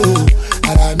o,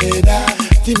 ara mi dá.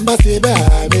 Tí má ṣe bá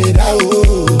ara mi dá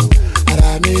o,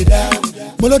 ara mi dá.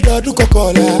 Mo lọ́dọọdún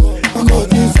kọkànlá, ọmọ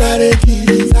tí ń sáré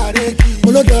kiri. Mo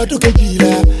lọ́dọọdún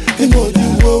kejìlá, tí mo ti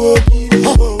wówó kiri.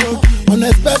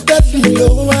 Unexpectedly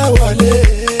lówó wá wọlé,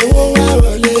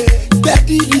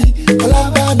 steadily ọlá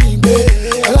bá mi gbé.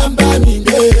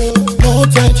 No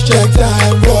time to check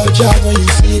time, watch out when you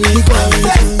see me coming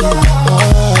through.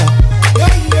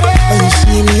 When you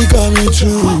see me coming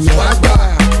through.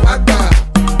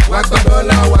 Wagba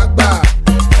dọ́là wagba,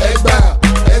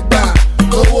 ẹgbà,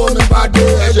 owó mi bá dé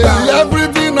ẹgbà.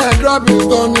 Everything I drop is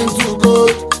turning to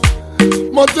gold.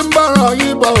 Mo ti ń bára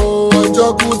yín bọ̀ o, ọjọ́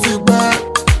kú ti pẹ́.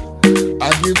 I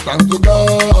give thanks to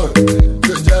God,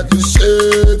 tó jẹ́ kí ṣe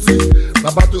é tì.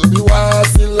 Bàbá tó bí wá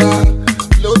sílá.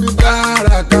 Lóbi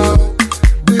báraka,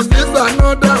 this is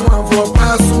another one for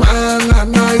Pasuma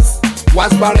and nice.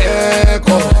 Waspa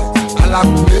record,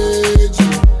 Alápò méjì,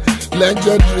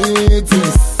 legendary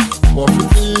things, for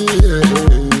 50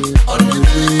 on the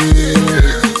way.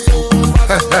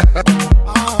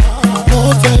 No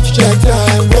time to check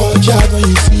time, watch out when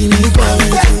you see me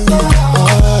coming through.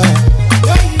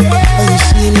 When you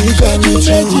see me coming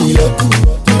through.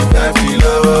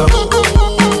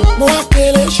 Mo wá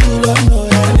kéré ṣù lọ́nà.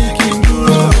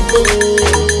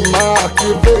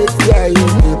 Activate ya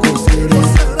yemi kò sere,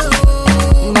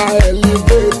 ma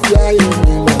elevate ya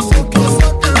yemi lọ sókè.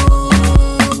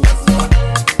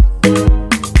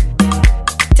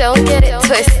 Don't get it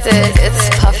twisted, it's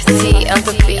Puff T on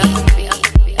the beat.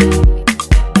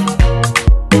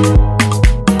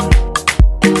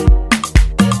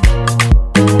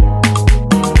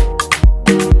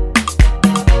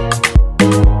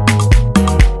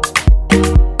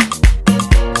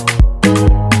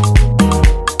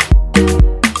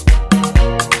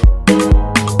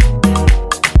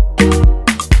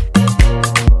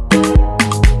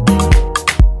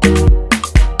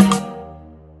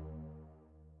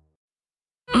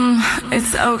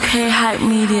 It's okay, hype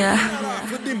media.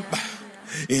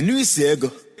 Inui cego.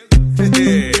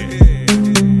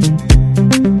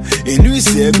 Inui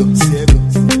cego.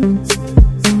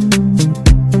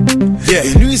 Yeah,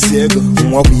 you know it's ego.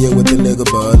 Walk here with the leg of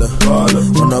baller.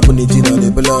 One up on the gin on the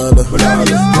balala.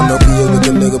 One up here with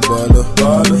the leg of baller.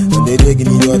 And they digging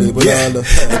you on the balala.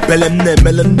 Pelem ne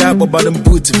melanda bottom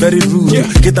boot very rude.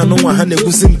 Get a no one hand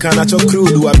busim can at your crew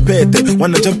do a pet.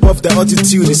 Wanna jump off the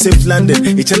altitude, the safe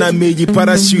landing. Each and I made you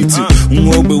parachute.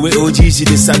 Mwobe we OGG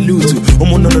they salute.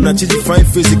 No fine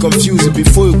face confused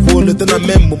before you call it. Then I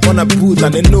remember on a boot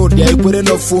and they know they put in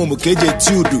a form. KJ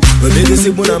Tudu. But they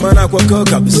say when I'm an aqua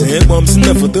cock up, saying bombs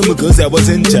enough for them because I was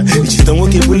in charge. She don't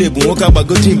walk able to walk up a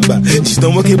go timber. She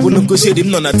don't walk able to go shade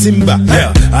him on a timber.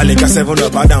 I like a 7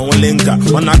 up, I down one linker.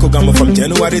 One Akogama from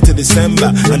January to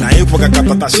December. And I poke a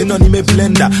capatashin on him a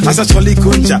blender. As a trolley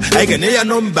concha, I can hear a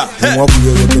number. Walk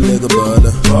here with the leg of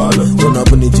baller. One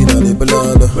up on the gin on the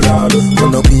balala.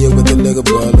 One up here with the leg of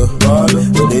baller.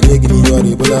 They digging you on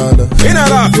the balala. In a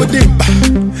laugh with him.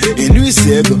 In New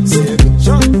Sego.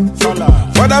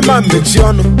 Father man,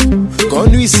 Mechiano. Go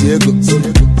New Sego.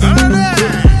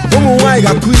 Why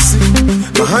got Quissy?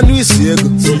 Mahanu Sego.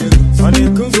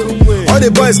 All the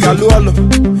boys got Lualo.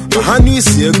 Mahanu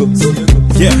Sego.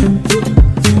 Yeah.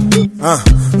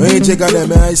 When you check out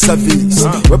them ice service,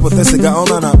 we protest got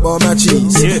on and up all my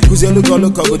cheese. Cause you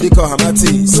look up with the call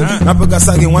hamatis. Napaga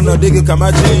sagging one of the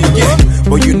kamaji. Yeah.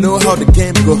 But you know how the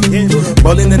game go.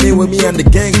 Balling the name with me and the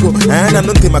gang go. And I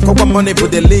don't think my couple money for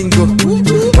the lingo.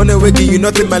 On the way, you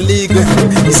nothing my legal.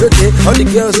 It's okay, all the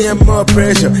girls here more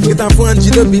pressure. Get on phone,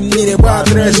 you don't be needing wild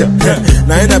treasure.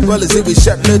 Now in a policy we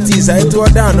shot notice. I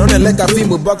tore down on a like a film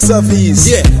with box office.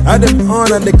 Yeah, I them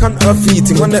on and they can't off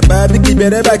it. When that bad, they keep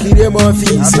it back in their more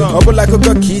fees. Double like a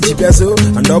key, peso,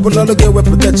 and double all again with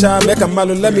the child, make a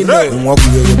malo, let me know. Walk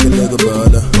here with the leg of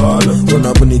baller. One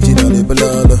up on the gin on the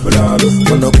balala.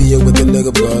 One up here with the leg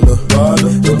of baller.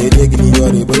 And they digging you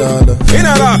on the balala. In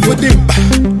a laugh with him.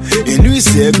 In New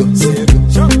Sego.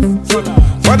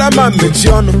 Father man,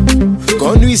 Mechiano.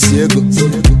 Go New Sego.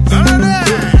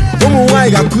 Why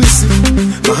got Quissy?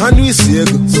 Mahanu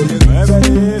Sego.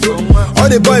 All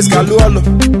the boys got Lualo.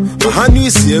 Mahanu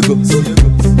Sego.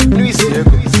 New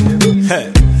Sego.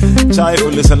 Chai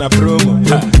for listen a promo.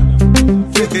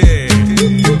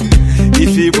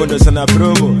 If you want to listen a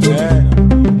promo.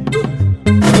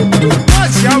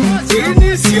 Watch out,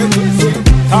 New Sego.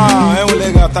 I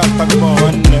only got that talk about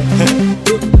one.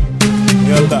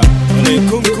 Yada, and they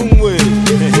come way.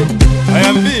 I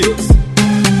am big.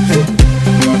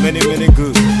 You are many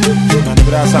good. And the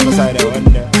grass on the side of one.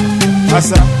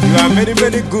 Asa, you are many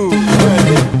good.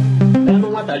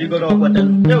 What are you going to put in?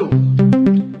 No.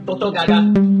 Toto Gaga.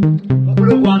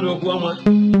 Blue one of woman.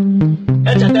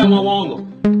 It's a demo wongo.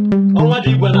 Oh, what do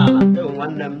you want? I don't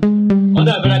want them. On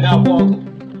the Braga walk.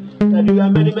 That you are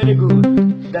many good.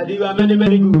 That you are many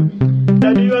good.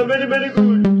 That you are many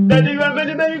good. That you are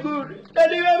many good.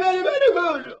 That you are many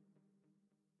good.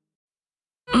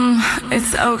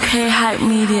 It's okay, Hype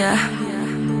Media.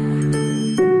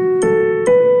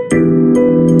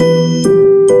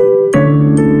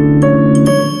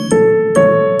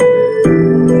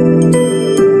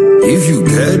 If you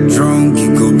get drunk,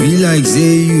 you could be like,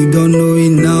 say you don't know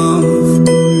enough.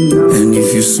 And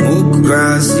if you smoke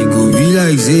grass, you could be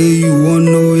like, say you won't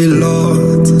know a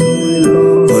lot.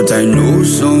 But I know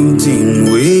something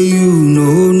where you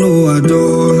know at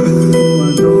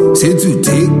all. Say to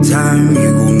take time,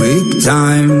 you go make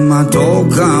time. I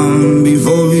talk calm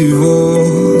before.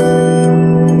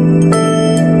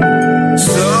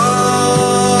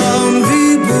 Some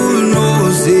people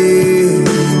know,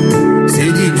 say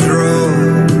the drug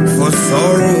for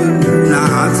sorrow, not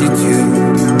attitude.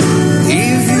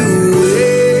 If you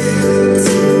wait,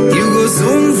 you go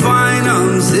soon find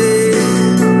I'm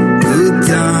saying good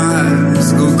times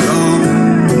go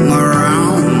come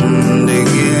around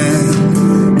again.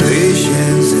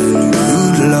 Patience and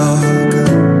good luck,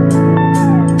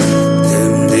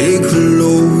 them they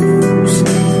close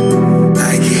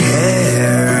like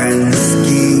hair and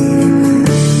skin.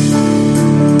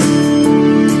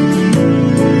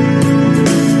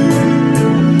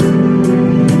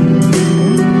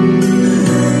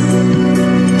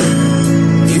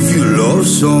 If you love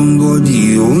somebody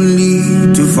only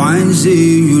to find, say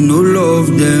you no love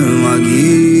them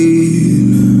again,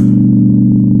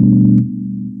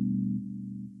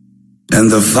 and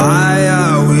the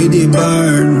fire where they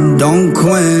burn don't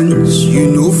quench, you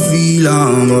no feel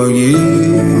I'm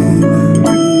again.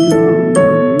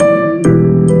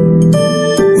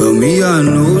 Well, me I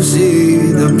know say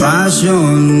the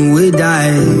passion we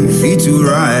die fit to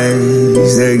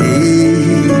rise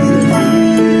again.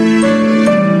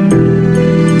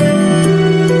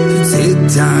 Take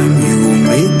time, you go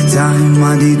make time,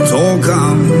 and they talk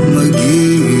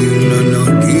again and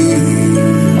again.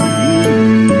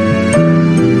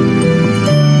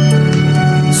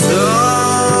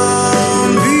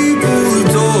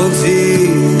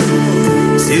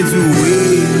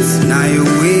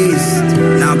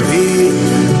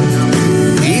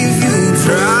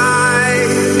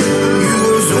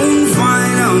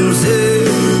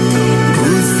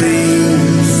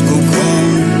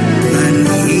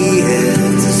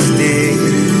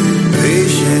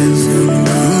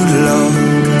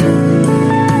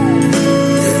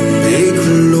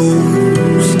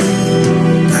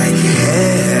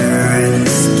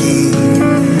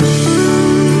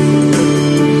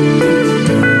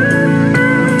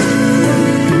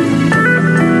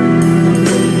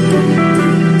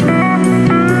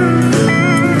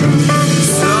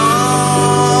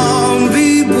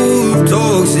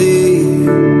 talk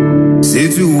say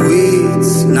to wait,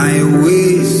 now you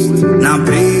waste, now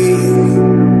pain.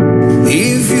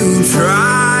 If you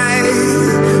try,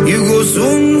 you go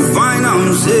soon find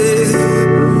out say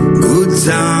good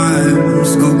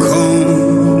times go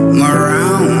come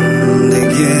around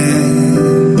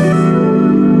again.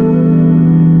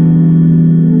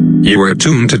 You are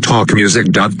tuned to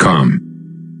talkmusic.com.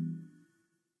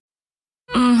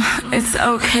 It's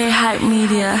okay, hype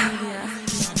media.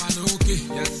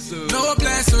 No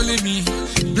bless only me,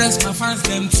 bless my fans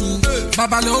them too.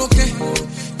 Babaloke,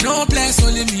 no bless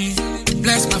only me,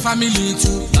 bless my family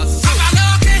too.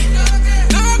 Babaloke,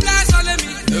 no bless only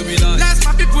me, bless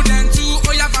my people them too.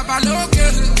 Oh yeah, Babaloke,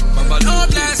 no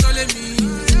bless only me,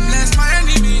 bless my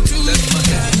enemy too.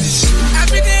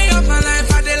 Every day of my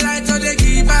life I dey light to the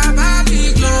give Baba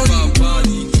the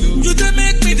glory. You dey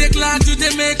make me dey glad, you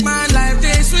dey make my life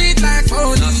dey sweet like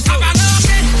holy.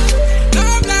 Babaloke,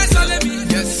 no bless only me.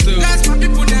 Bless my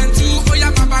people then too. Oh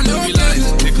yeah, Papa Loke.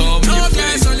 No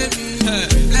bless only me.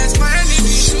 Bless my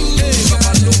enemies too.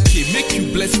 Papa Loke, make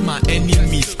you bless my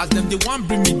enemies. As them they want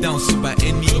bring me down, so by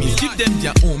any means. Give them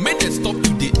their own, make them stop to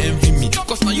they envy me.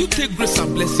 Cause now you take grace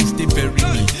and blessings, they bury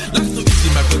me. Life's no easy,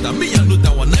 my brother. Me, I know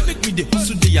that one. I make me the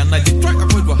hustle day and night. They try to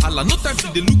avoid wahala. No time to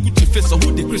they look good to face or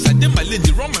who they grace. I dem my lane,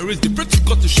 they run my race. They pray to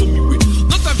God to show me way.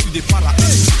 No time to they para. I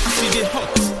see they hot,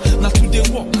 not to they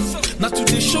walk. Not to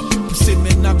they show people say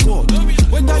men are God.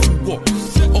 Whether you walk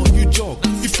or you jog,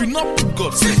 if you not put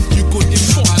God, say you go the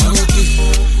fuck.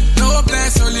 No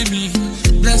bless only me,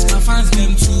 bless my fans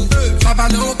them too.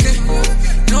 Babaloke,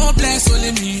 no bless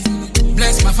only me,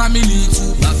 bless my family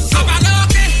too.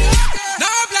 Babaloke, no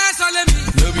bless only me,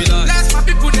 bless my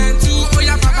people them too. Oh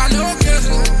yeah, Babaloke,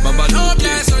 no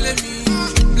bless only me,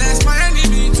 bless my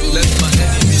enemy too.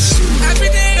 Every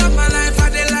day of my life I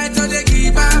dey light to the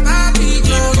give Baba the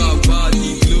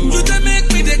glory. You dey make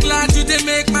me dey glad, you dey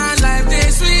make my life dey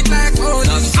sweet like holy.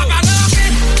 Babaloke,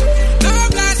 no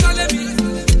bless only me,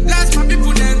 bless my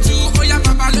people them too. Oh yeah,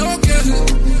 Babaloke,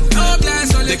 no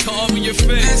bless only me. They call me your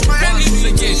friend. Bless my Once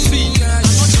enemy again, too. see, I'm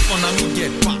not just gonna me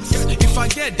get pass. If I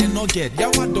get, then not get. Yeah,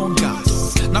 I don't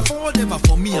gas. Now for whatever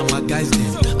for me and my guys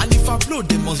them. And if I blow,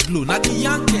 they must blow. Now the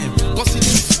young them. Cause it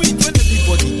is sweet when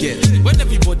everybody gets, when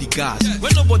everybody gas,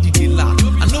 when nobody they laugh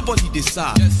and nobody they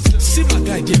sad. See my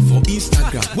guy there for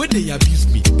Instagram where they abuse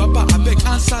me. Papa, I beg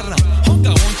answer am.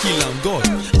 Hunger won't kill am, God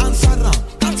answer am.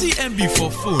 30 MB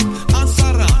for phone,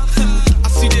 answer am. I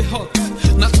see they hot,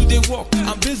 now to they walk.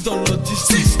 I'm based on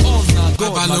logistics. All now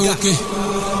God. Babaloke,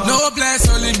 no bless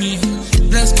only me,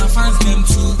 bless my fans them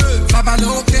too.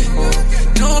 Babaloke,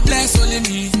 no bless only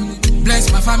me,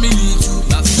 bless my family too.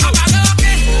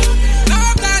 Babaloke, no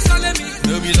bless only me,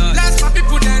 bless my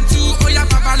people them too. Oh yeah,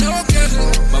 Babaloke,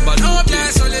 no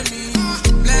bless only me,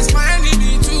 bless my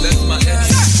enemy too.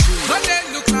 But they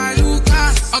look like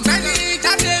Lucas, organic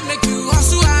that they make you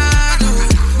hustle hard.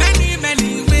 Many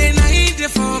when I eat the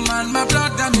form and my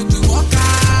blood that make you walk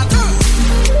hard.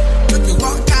 Make you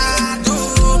walk hard,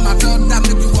 oh, my blood that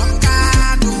make you walk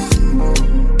hard.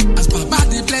 As Baba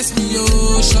they bless me,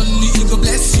 oh, surely he go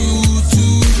bless you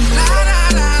too. La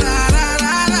la la la la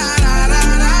la la la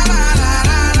la la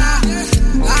la la.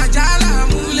 La jala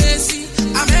mulesi,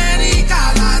 America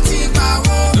Latina.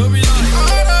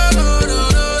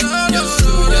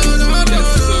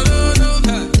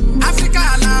 Africa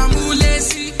la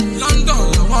mulesi, London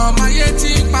la wama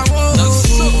yeti pawo.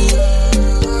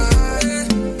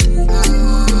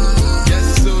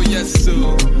 Yes so.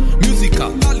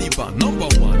 Musical Taliban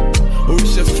 #1.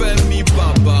 Orisha Femi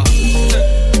Baba.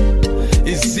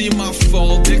 Is it my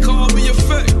fault? They call me a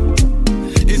fake.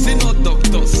 Is it not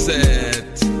doctor said?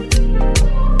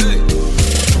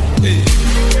 Hey.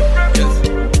 Yes.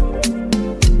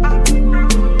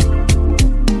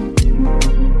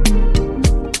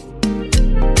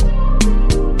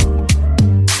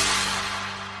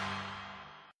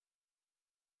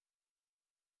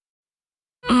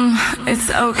 It's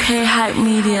okay, hype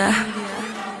media.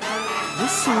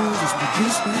 This song is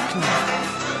produced by Cloud.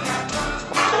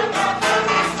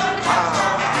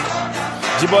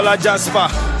 Jibola Jasper.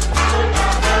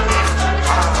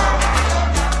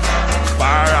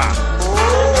 Para.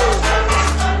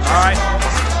 Alright.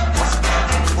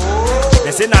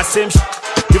 They say that same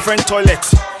different toilet.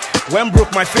 When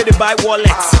broke my faded by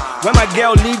wallet. When my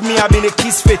girl leave me, I been a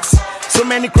kiss fit. So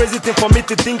many crazy things for me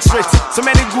to think straight. So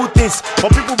many good things for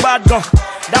people bad gone.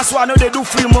 That's why I know they do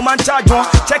free moment charge one.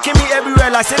 Checking me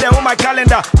everywhere, like say they on my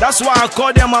calendar. That's why I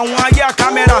call them and 1 year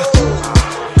camera.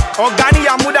 Organi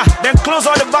Yamuda, then close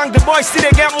all the bank, the boys still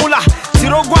they get moolah.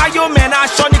 Tirogo ayo men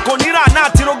aṣọ ni kò níra náà.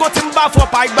 Tirogo ti ń bá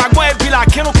fọpa ìgbàgbọ́ ẹbí là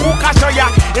kírun kú káṣọ ya.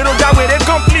 Èròjà wèrè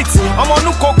complete. Ọmọ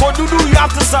inú kòkó dúdú, you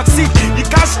have to succeed. You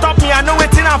can't stop me, I know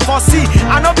wetin I foresee.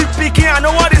 I know be picking, I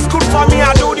know what is good for me.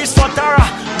 I do this for Tara,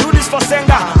 do this for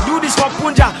Senga, do this for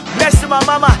Punja. Bless my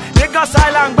mama, Lagos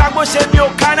Island, Gbagbo Shemi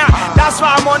Okana. That's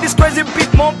why I'm on this crazy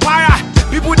beat, mon para.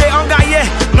 People they hunger, yeah,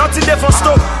 nothing they for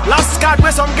stop. Last card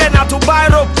where some get now to buy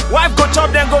rope. Wife go chop,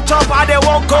 then go chop, how they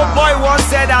won't go. Boy once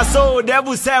said that, so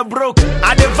devil said broke.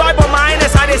 I the vibe on my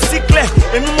highness, I they sickle.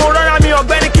 If you more on me, or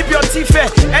better keep your teeth fair.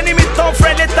 Enemy talk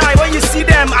friendly time when you see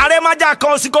them. I dem maja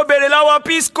consiko be the lower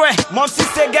P square. Mom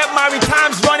sister get married,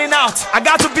 time's running out. I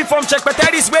got to be from check, but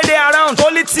that is where they around.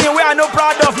 Only thing we are no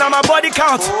proud of, now my body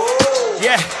count.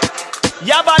 Yeah.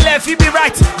 Yaba left, he be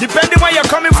right, depending where you're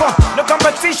coming from. No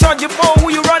competition, you know who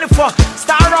you running for.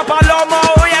 Star up a lot more,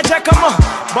 oh yeah, check them out.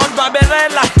 But Babylon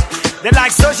they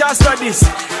like social studies,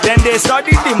 then they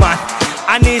study the man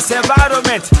and his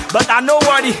environment. But I know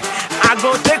what I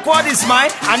go take what is mine,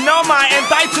 I know my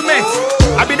entitlement.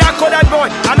 I be that coded boy,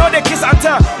 I know they kiss and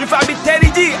tell. If I be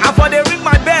Teddy G, I for they ring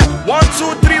my bell. 1,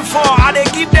 2, 3, 4, I they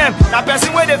give them. That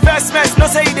person where they first mess, no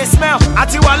say they smell.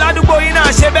 Ati wala du boy na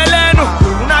shebelenu.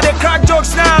 Now they crack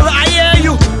jokes now, I hear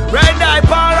you. Red eye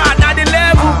power, now the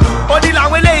level. Odi la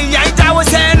wele, ya ita wo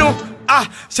senu. Ah,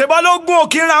 Shebalogo,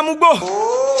 Kiramugbo.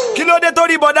 Kilo de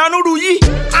Tori Bodanuru yi.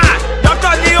 Ah,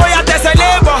 Dr. Neo ya tese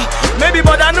labor. Maybe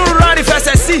Bodanuru run if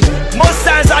SSC. Most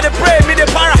times I dey pray, me the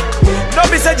para. No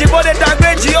be say Jibo de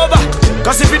downgrade Jehovah.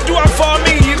 Cause if you do it for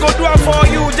me, he go do it for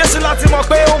you. Just let him walk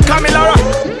away, Kamilara.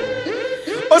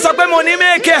 Osakwe money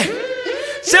maker.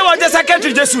 Say what just I can't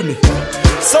just me.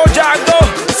 Soldier go,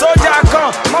 soldier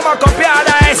come. Mama compare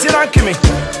that I see rank me.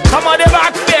 Come on the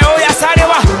back there, oh yeah,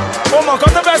 Sarewa. Oh my God,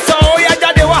 the best, oh yeah,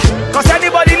 Jadewa. Cause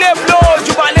anybody lay blow,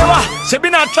 Jubalewa. She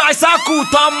been a tricycle,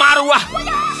 Tom Marwa.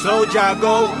 Soldier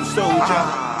go, soldier.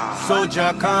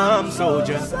 Soldier come,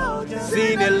 soldier.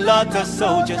 Seen a lot of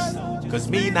soldiers. Cause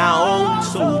me now old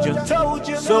soldier.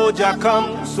 Soldier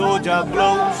come, soldier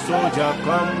blow. Soldier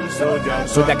come, soldier.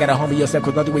 Soldier gotta humble yourself,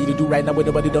 cause not the way you do right now. What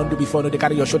nobody don't do before, no, they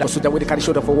carry your shoulder. Soldier with the carry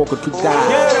shoulder for walk or to die.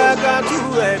 I got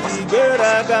too heavy,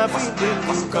 I got feeling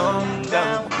to come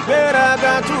down. I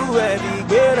got too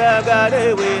heavy, I got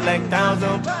away like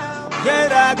 1,000 pounds.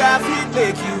 I got feet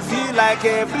make you feel like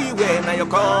everywhere now your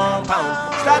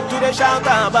compound. Start to the shout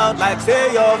about like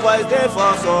say your voice there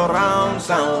for surround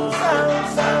sound.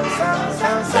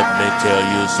 Let me tell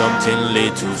you something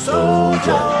little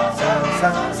soldier.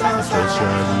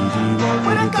 Especially the one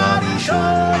with the body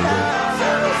shoulder.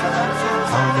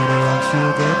 How many rocks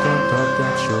you get on top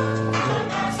that shoulder?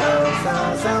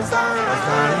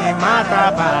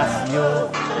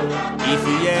 If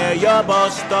you hear your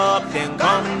bus stop, then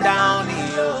come down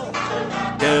here.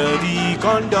 Tell the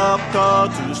conductor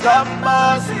to stop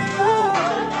bus here.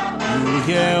 You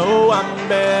hear oh I'm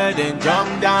bad, then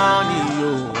jump down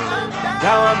here.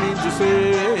 Now I mean to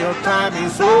say your time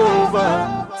is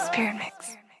over. Spirit Mix.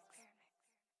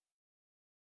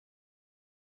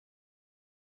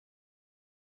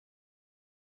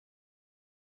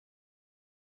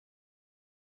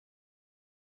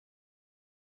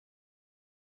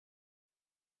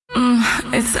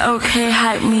 It's okay,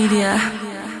 hype media.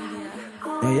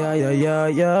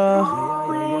 Yeah.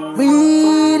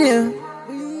 Read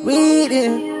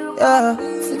it, yeah.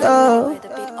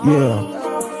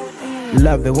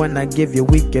 Love it when I give you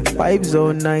wicked vibes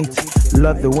all night.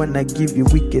 Love it when I give you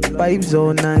wicked vibes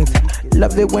all night.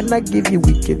 Love it when I give you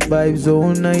wicked vibes all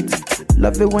night.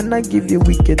 Love it when I give you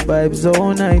wicked vibes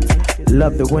all night.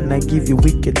 Love it when I give you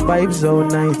wicked vibes all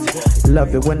night.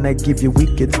 Love it when I give you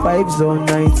wicked vibes all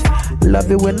night.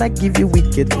 Love it when I give you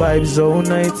wicked vibes all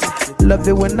night. Love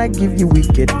it when I give you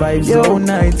wicked vibes all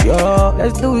night. Yo,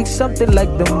 let's do it something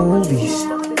like the movies.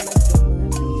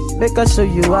 Make I show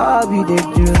you how we they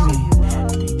do me.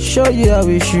 Show you how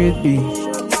we should be.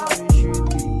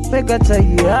 Make I tell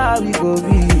you how we go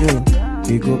be. Yo.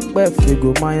 We go Beth, we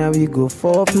go Maya, we go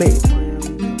foreplay.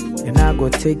 And I go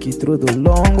take you through the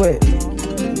long way.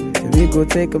 We go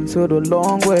take them to the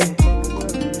long way.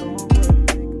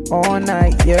 All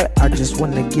night, yeah. I just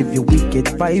wanna give you wicked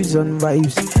vibes on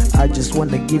vibes. I just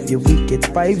wanna give you wicked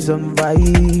vibes on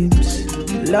vibes.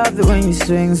 Love it when you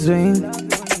swing.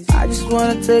 I just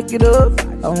wanna take it up.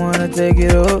 I wanna take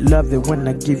it up. Love it when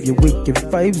I give you wicked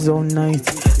vibes all night.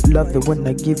 Love it when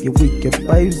I give you wicked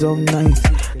vibes all night.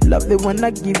 Love it when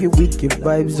I give you wicked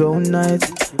vibes all night.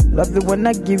 Love it when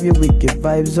I give you wicked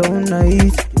vibes all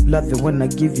night. Love it when I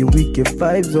give you wicked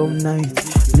vibes all night.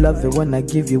 Love it when I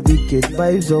give you wicked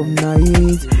vibes all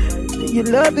night. You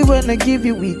love it when I give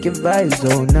you wicked vibes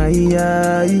all night.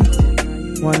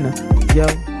 Wanna, yo.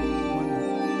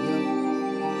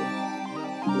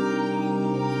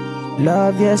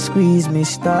 Love, yeah, squeeze me,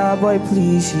 star boy,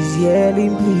 please. She's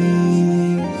yelling,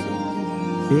 please.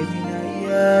 Baby, not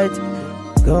yet.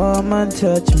 Come and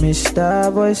touch me,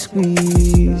 star boy,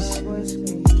 squeeze.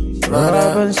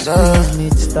 Rub and squeeze me,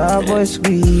 star boy,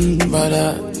 squeeze.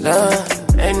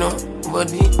 Ain't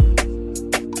nobody.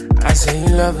 I say you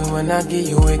love it when I give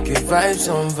you wicked vibes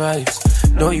on vibes.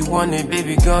 Know you want it,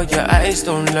 baby girl, your eyes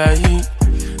don't lie.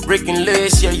 Breaking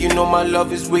legs, yeah, you know my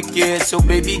love is wicked. So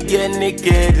baby, get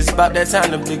naked, it's about that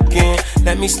time to begin.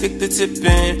 Let me stick the tip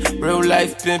in, real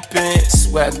life pimpin'.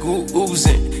 Swag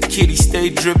oozing, kitty stay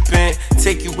drippin'.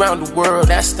 Take you round the world,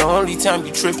 that's the only time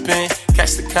you trippin'.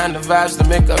 Catch the kind of vibes that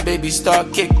make a baby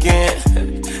start kicking.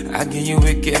 I give you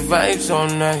wicked vibes all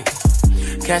night.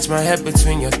 Catch my head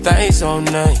between your thighs all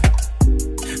night.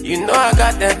 You know I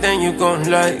got that thing you gon'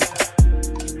 like.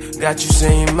 Got you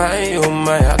saying my, oh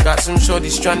my. I got some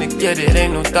shorties tryna get it,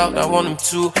 ain't no doubt I want them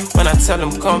to. When I tell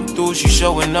them come through, she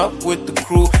showing up with the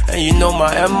crew. And you know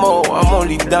my MO, I'm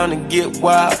only down to get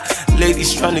wild.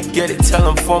 Ladies tryna get it, tell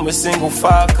them form a single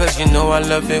file. Cause you know I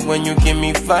love it when you give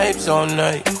me vibes all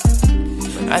night.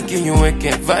 I give you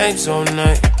wicked vibes all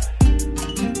night.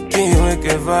 Give you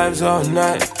wicked vibes all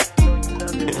night.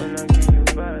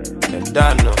 And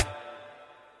I know.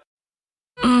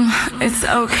 It's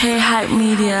okay, hype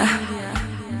media.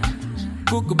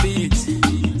 Book beats.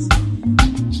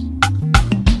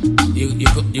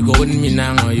 You go with me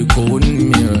now, or you go with me.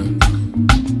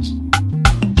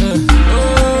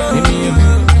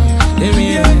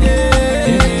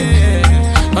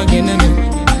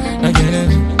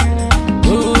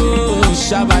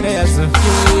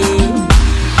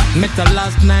 Met her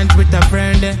last night with a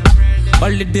friend.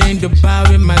 Holiday in Dubai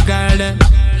with my girl.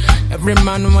 Every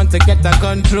man want to get a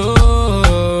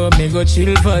control. Me go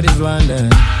chill for this one.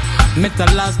 Met her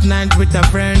last night with a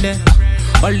friend.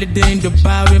 Holiday in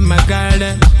Dubai with my girl.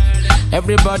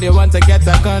 Everybody want to get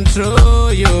a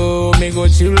control. Yo, me go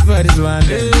chill for this one.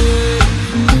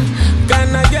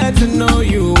 Can I get to know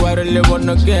you? I really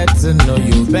wanna get to know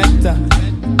you better.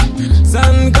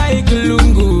 San kai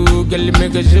kulungu, girl,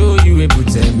 make a show you a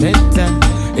put a meta.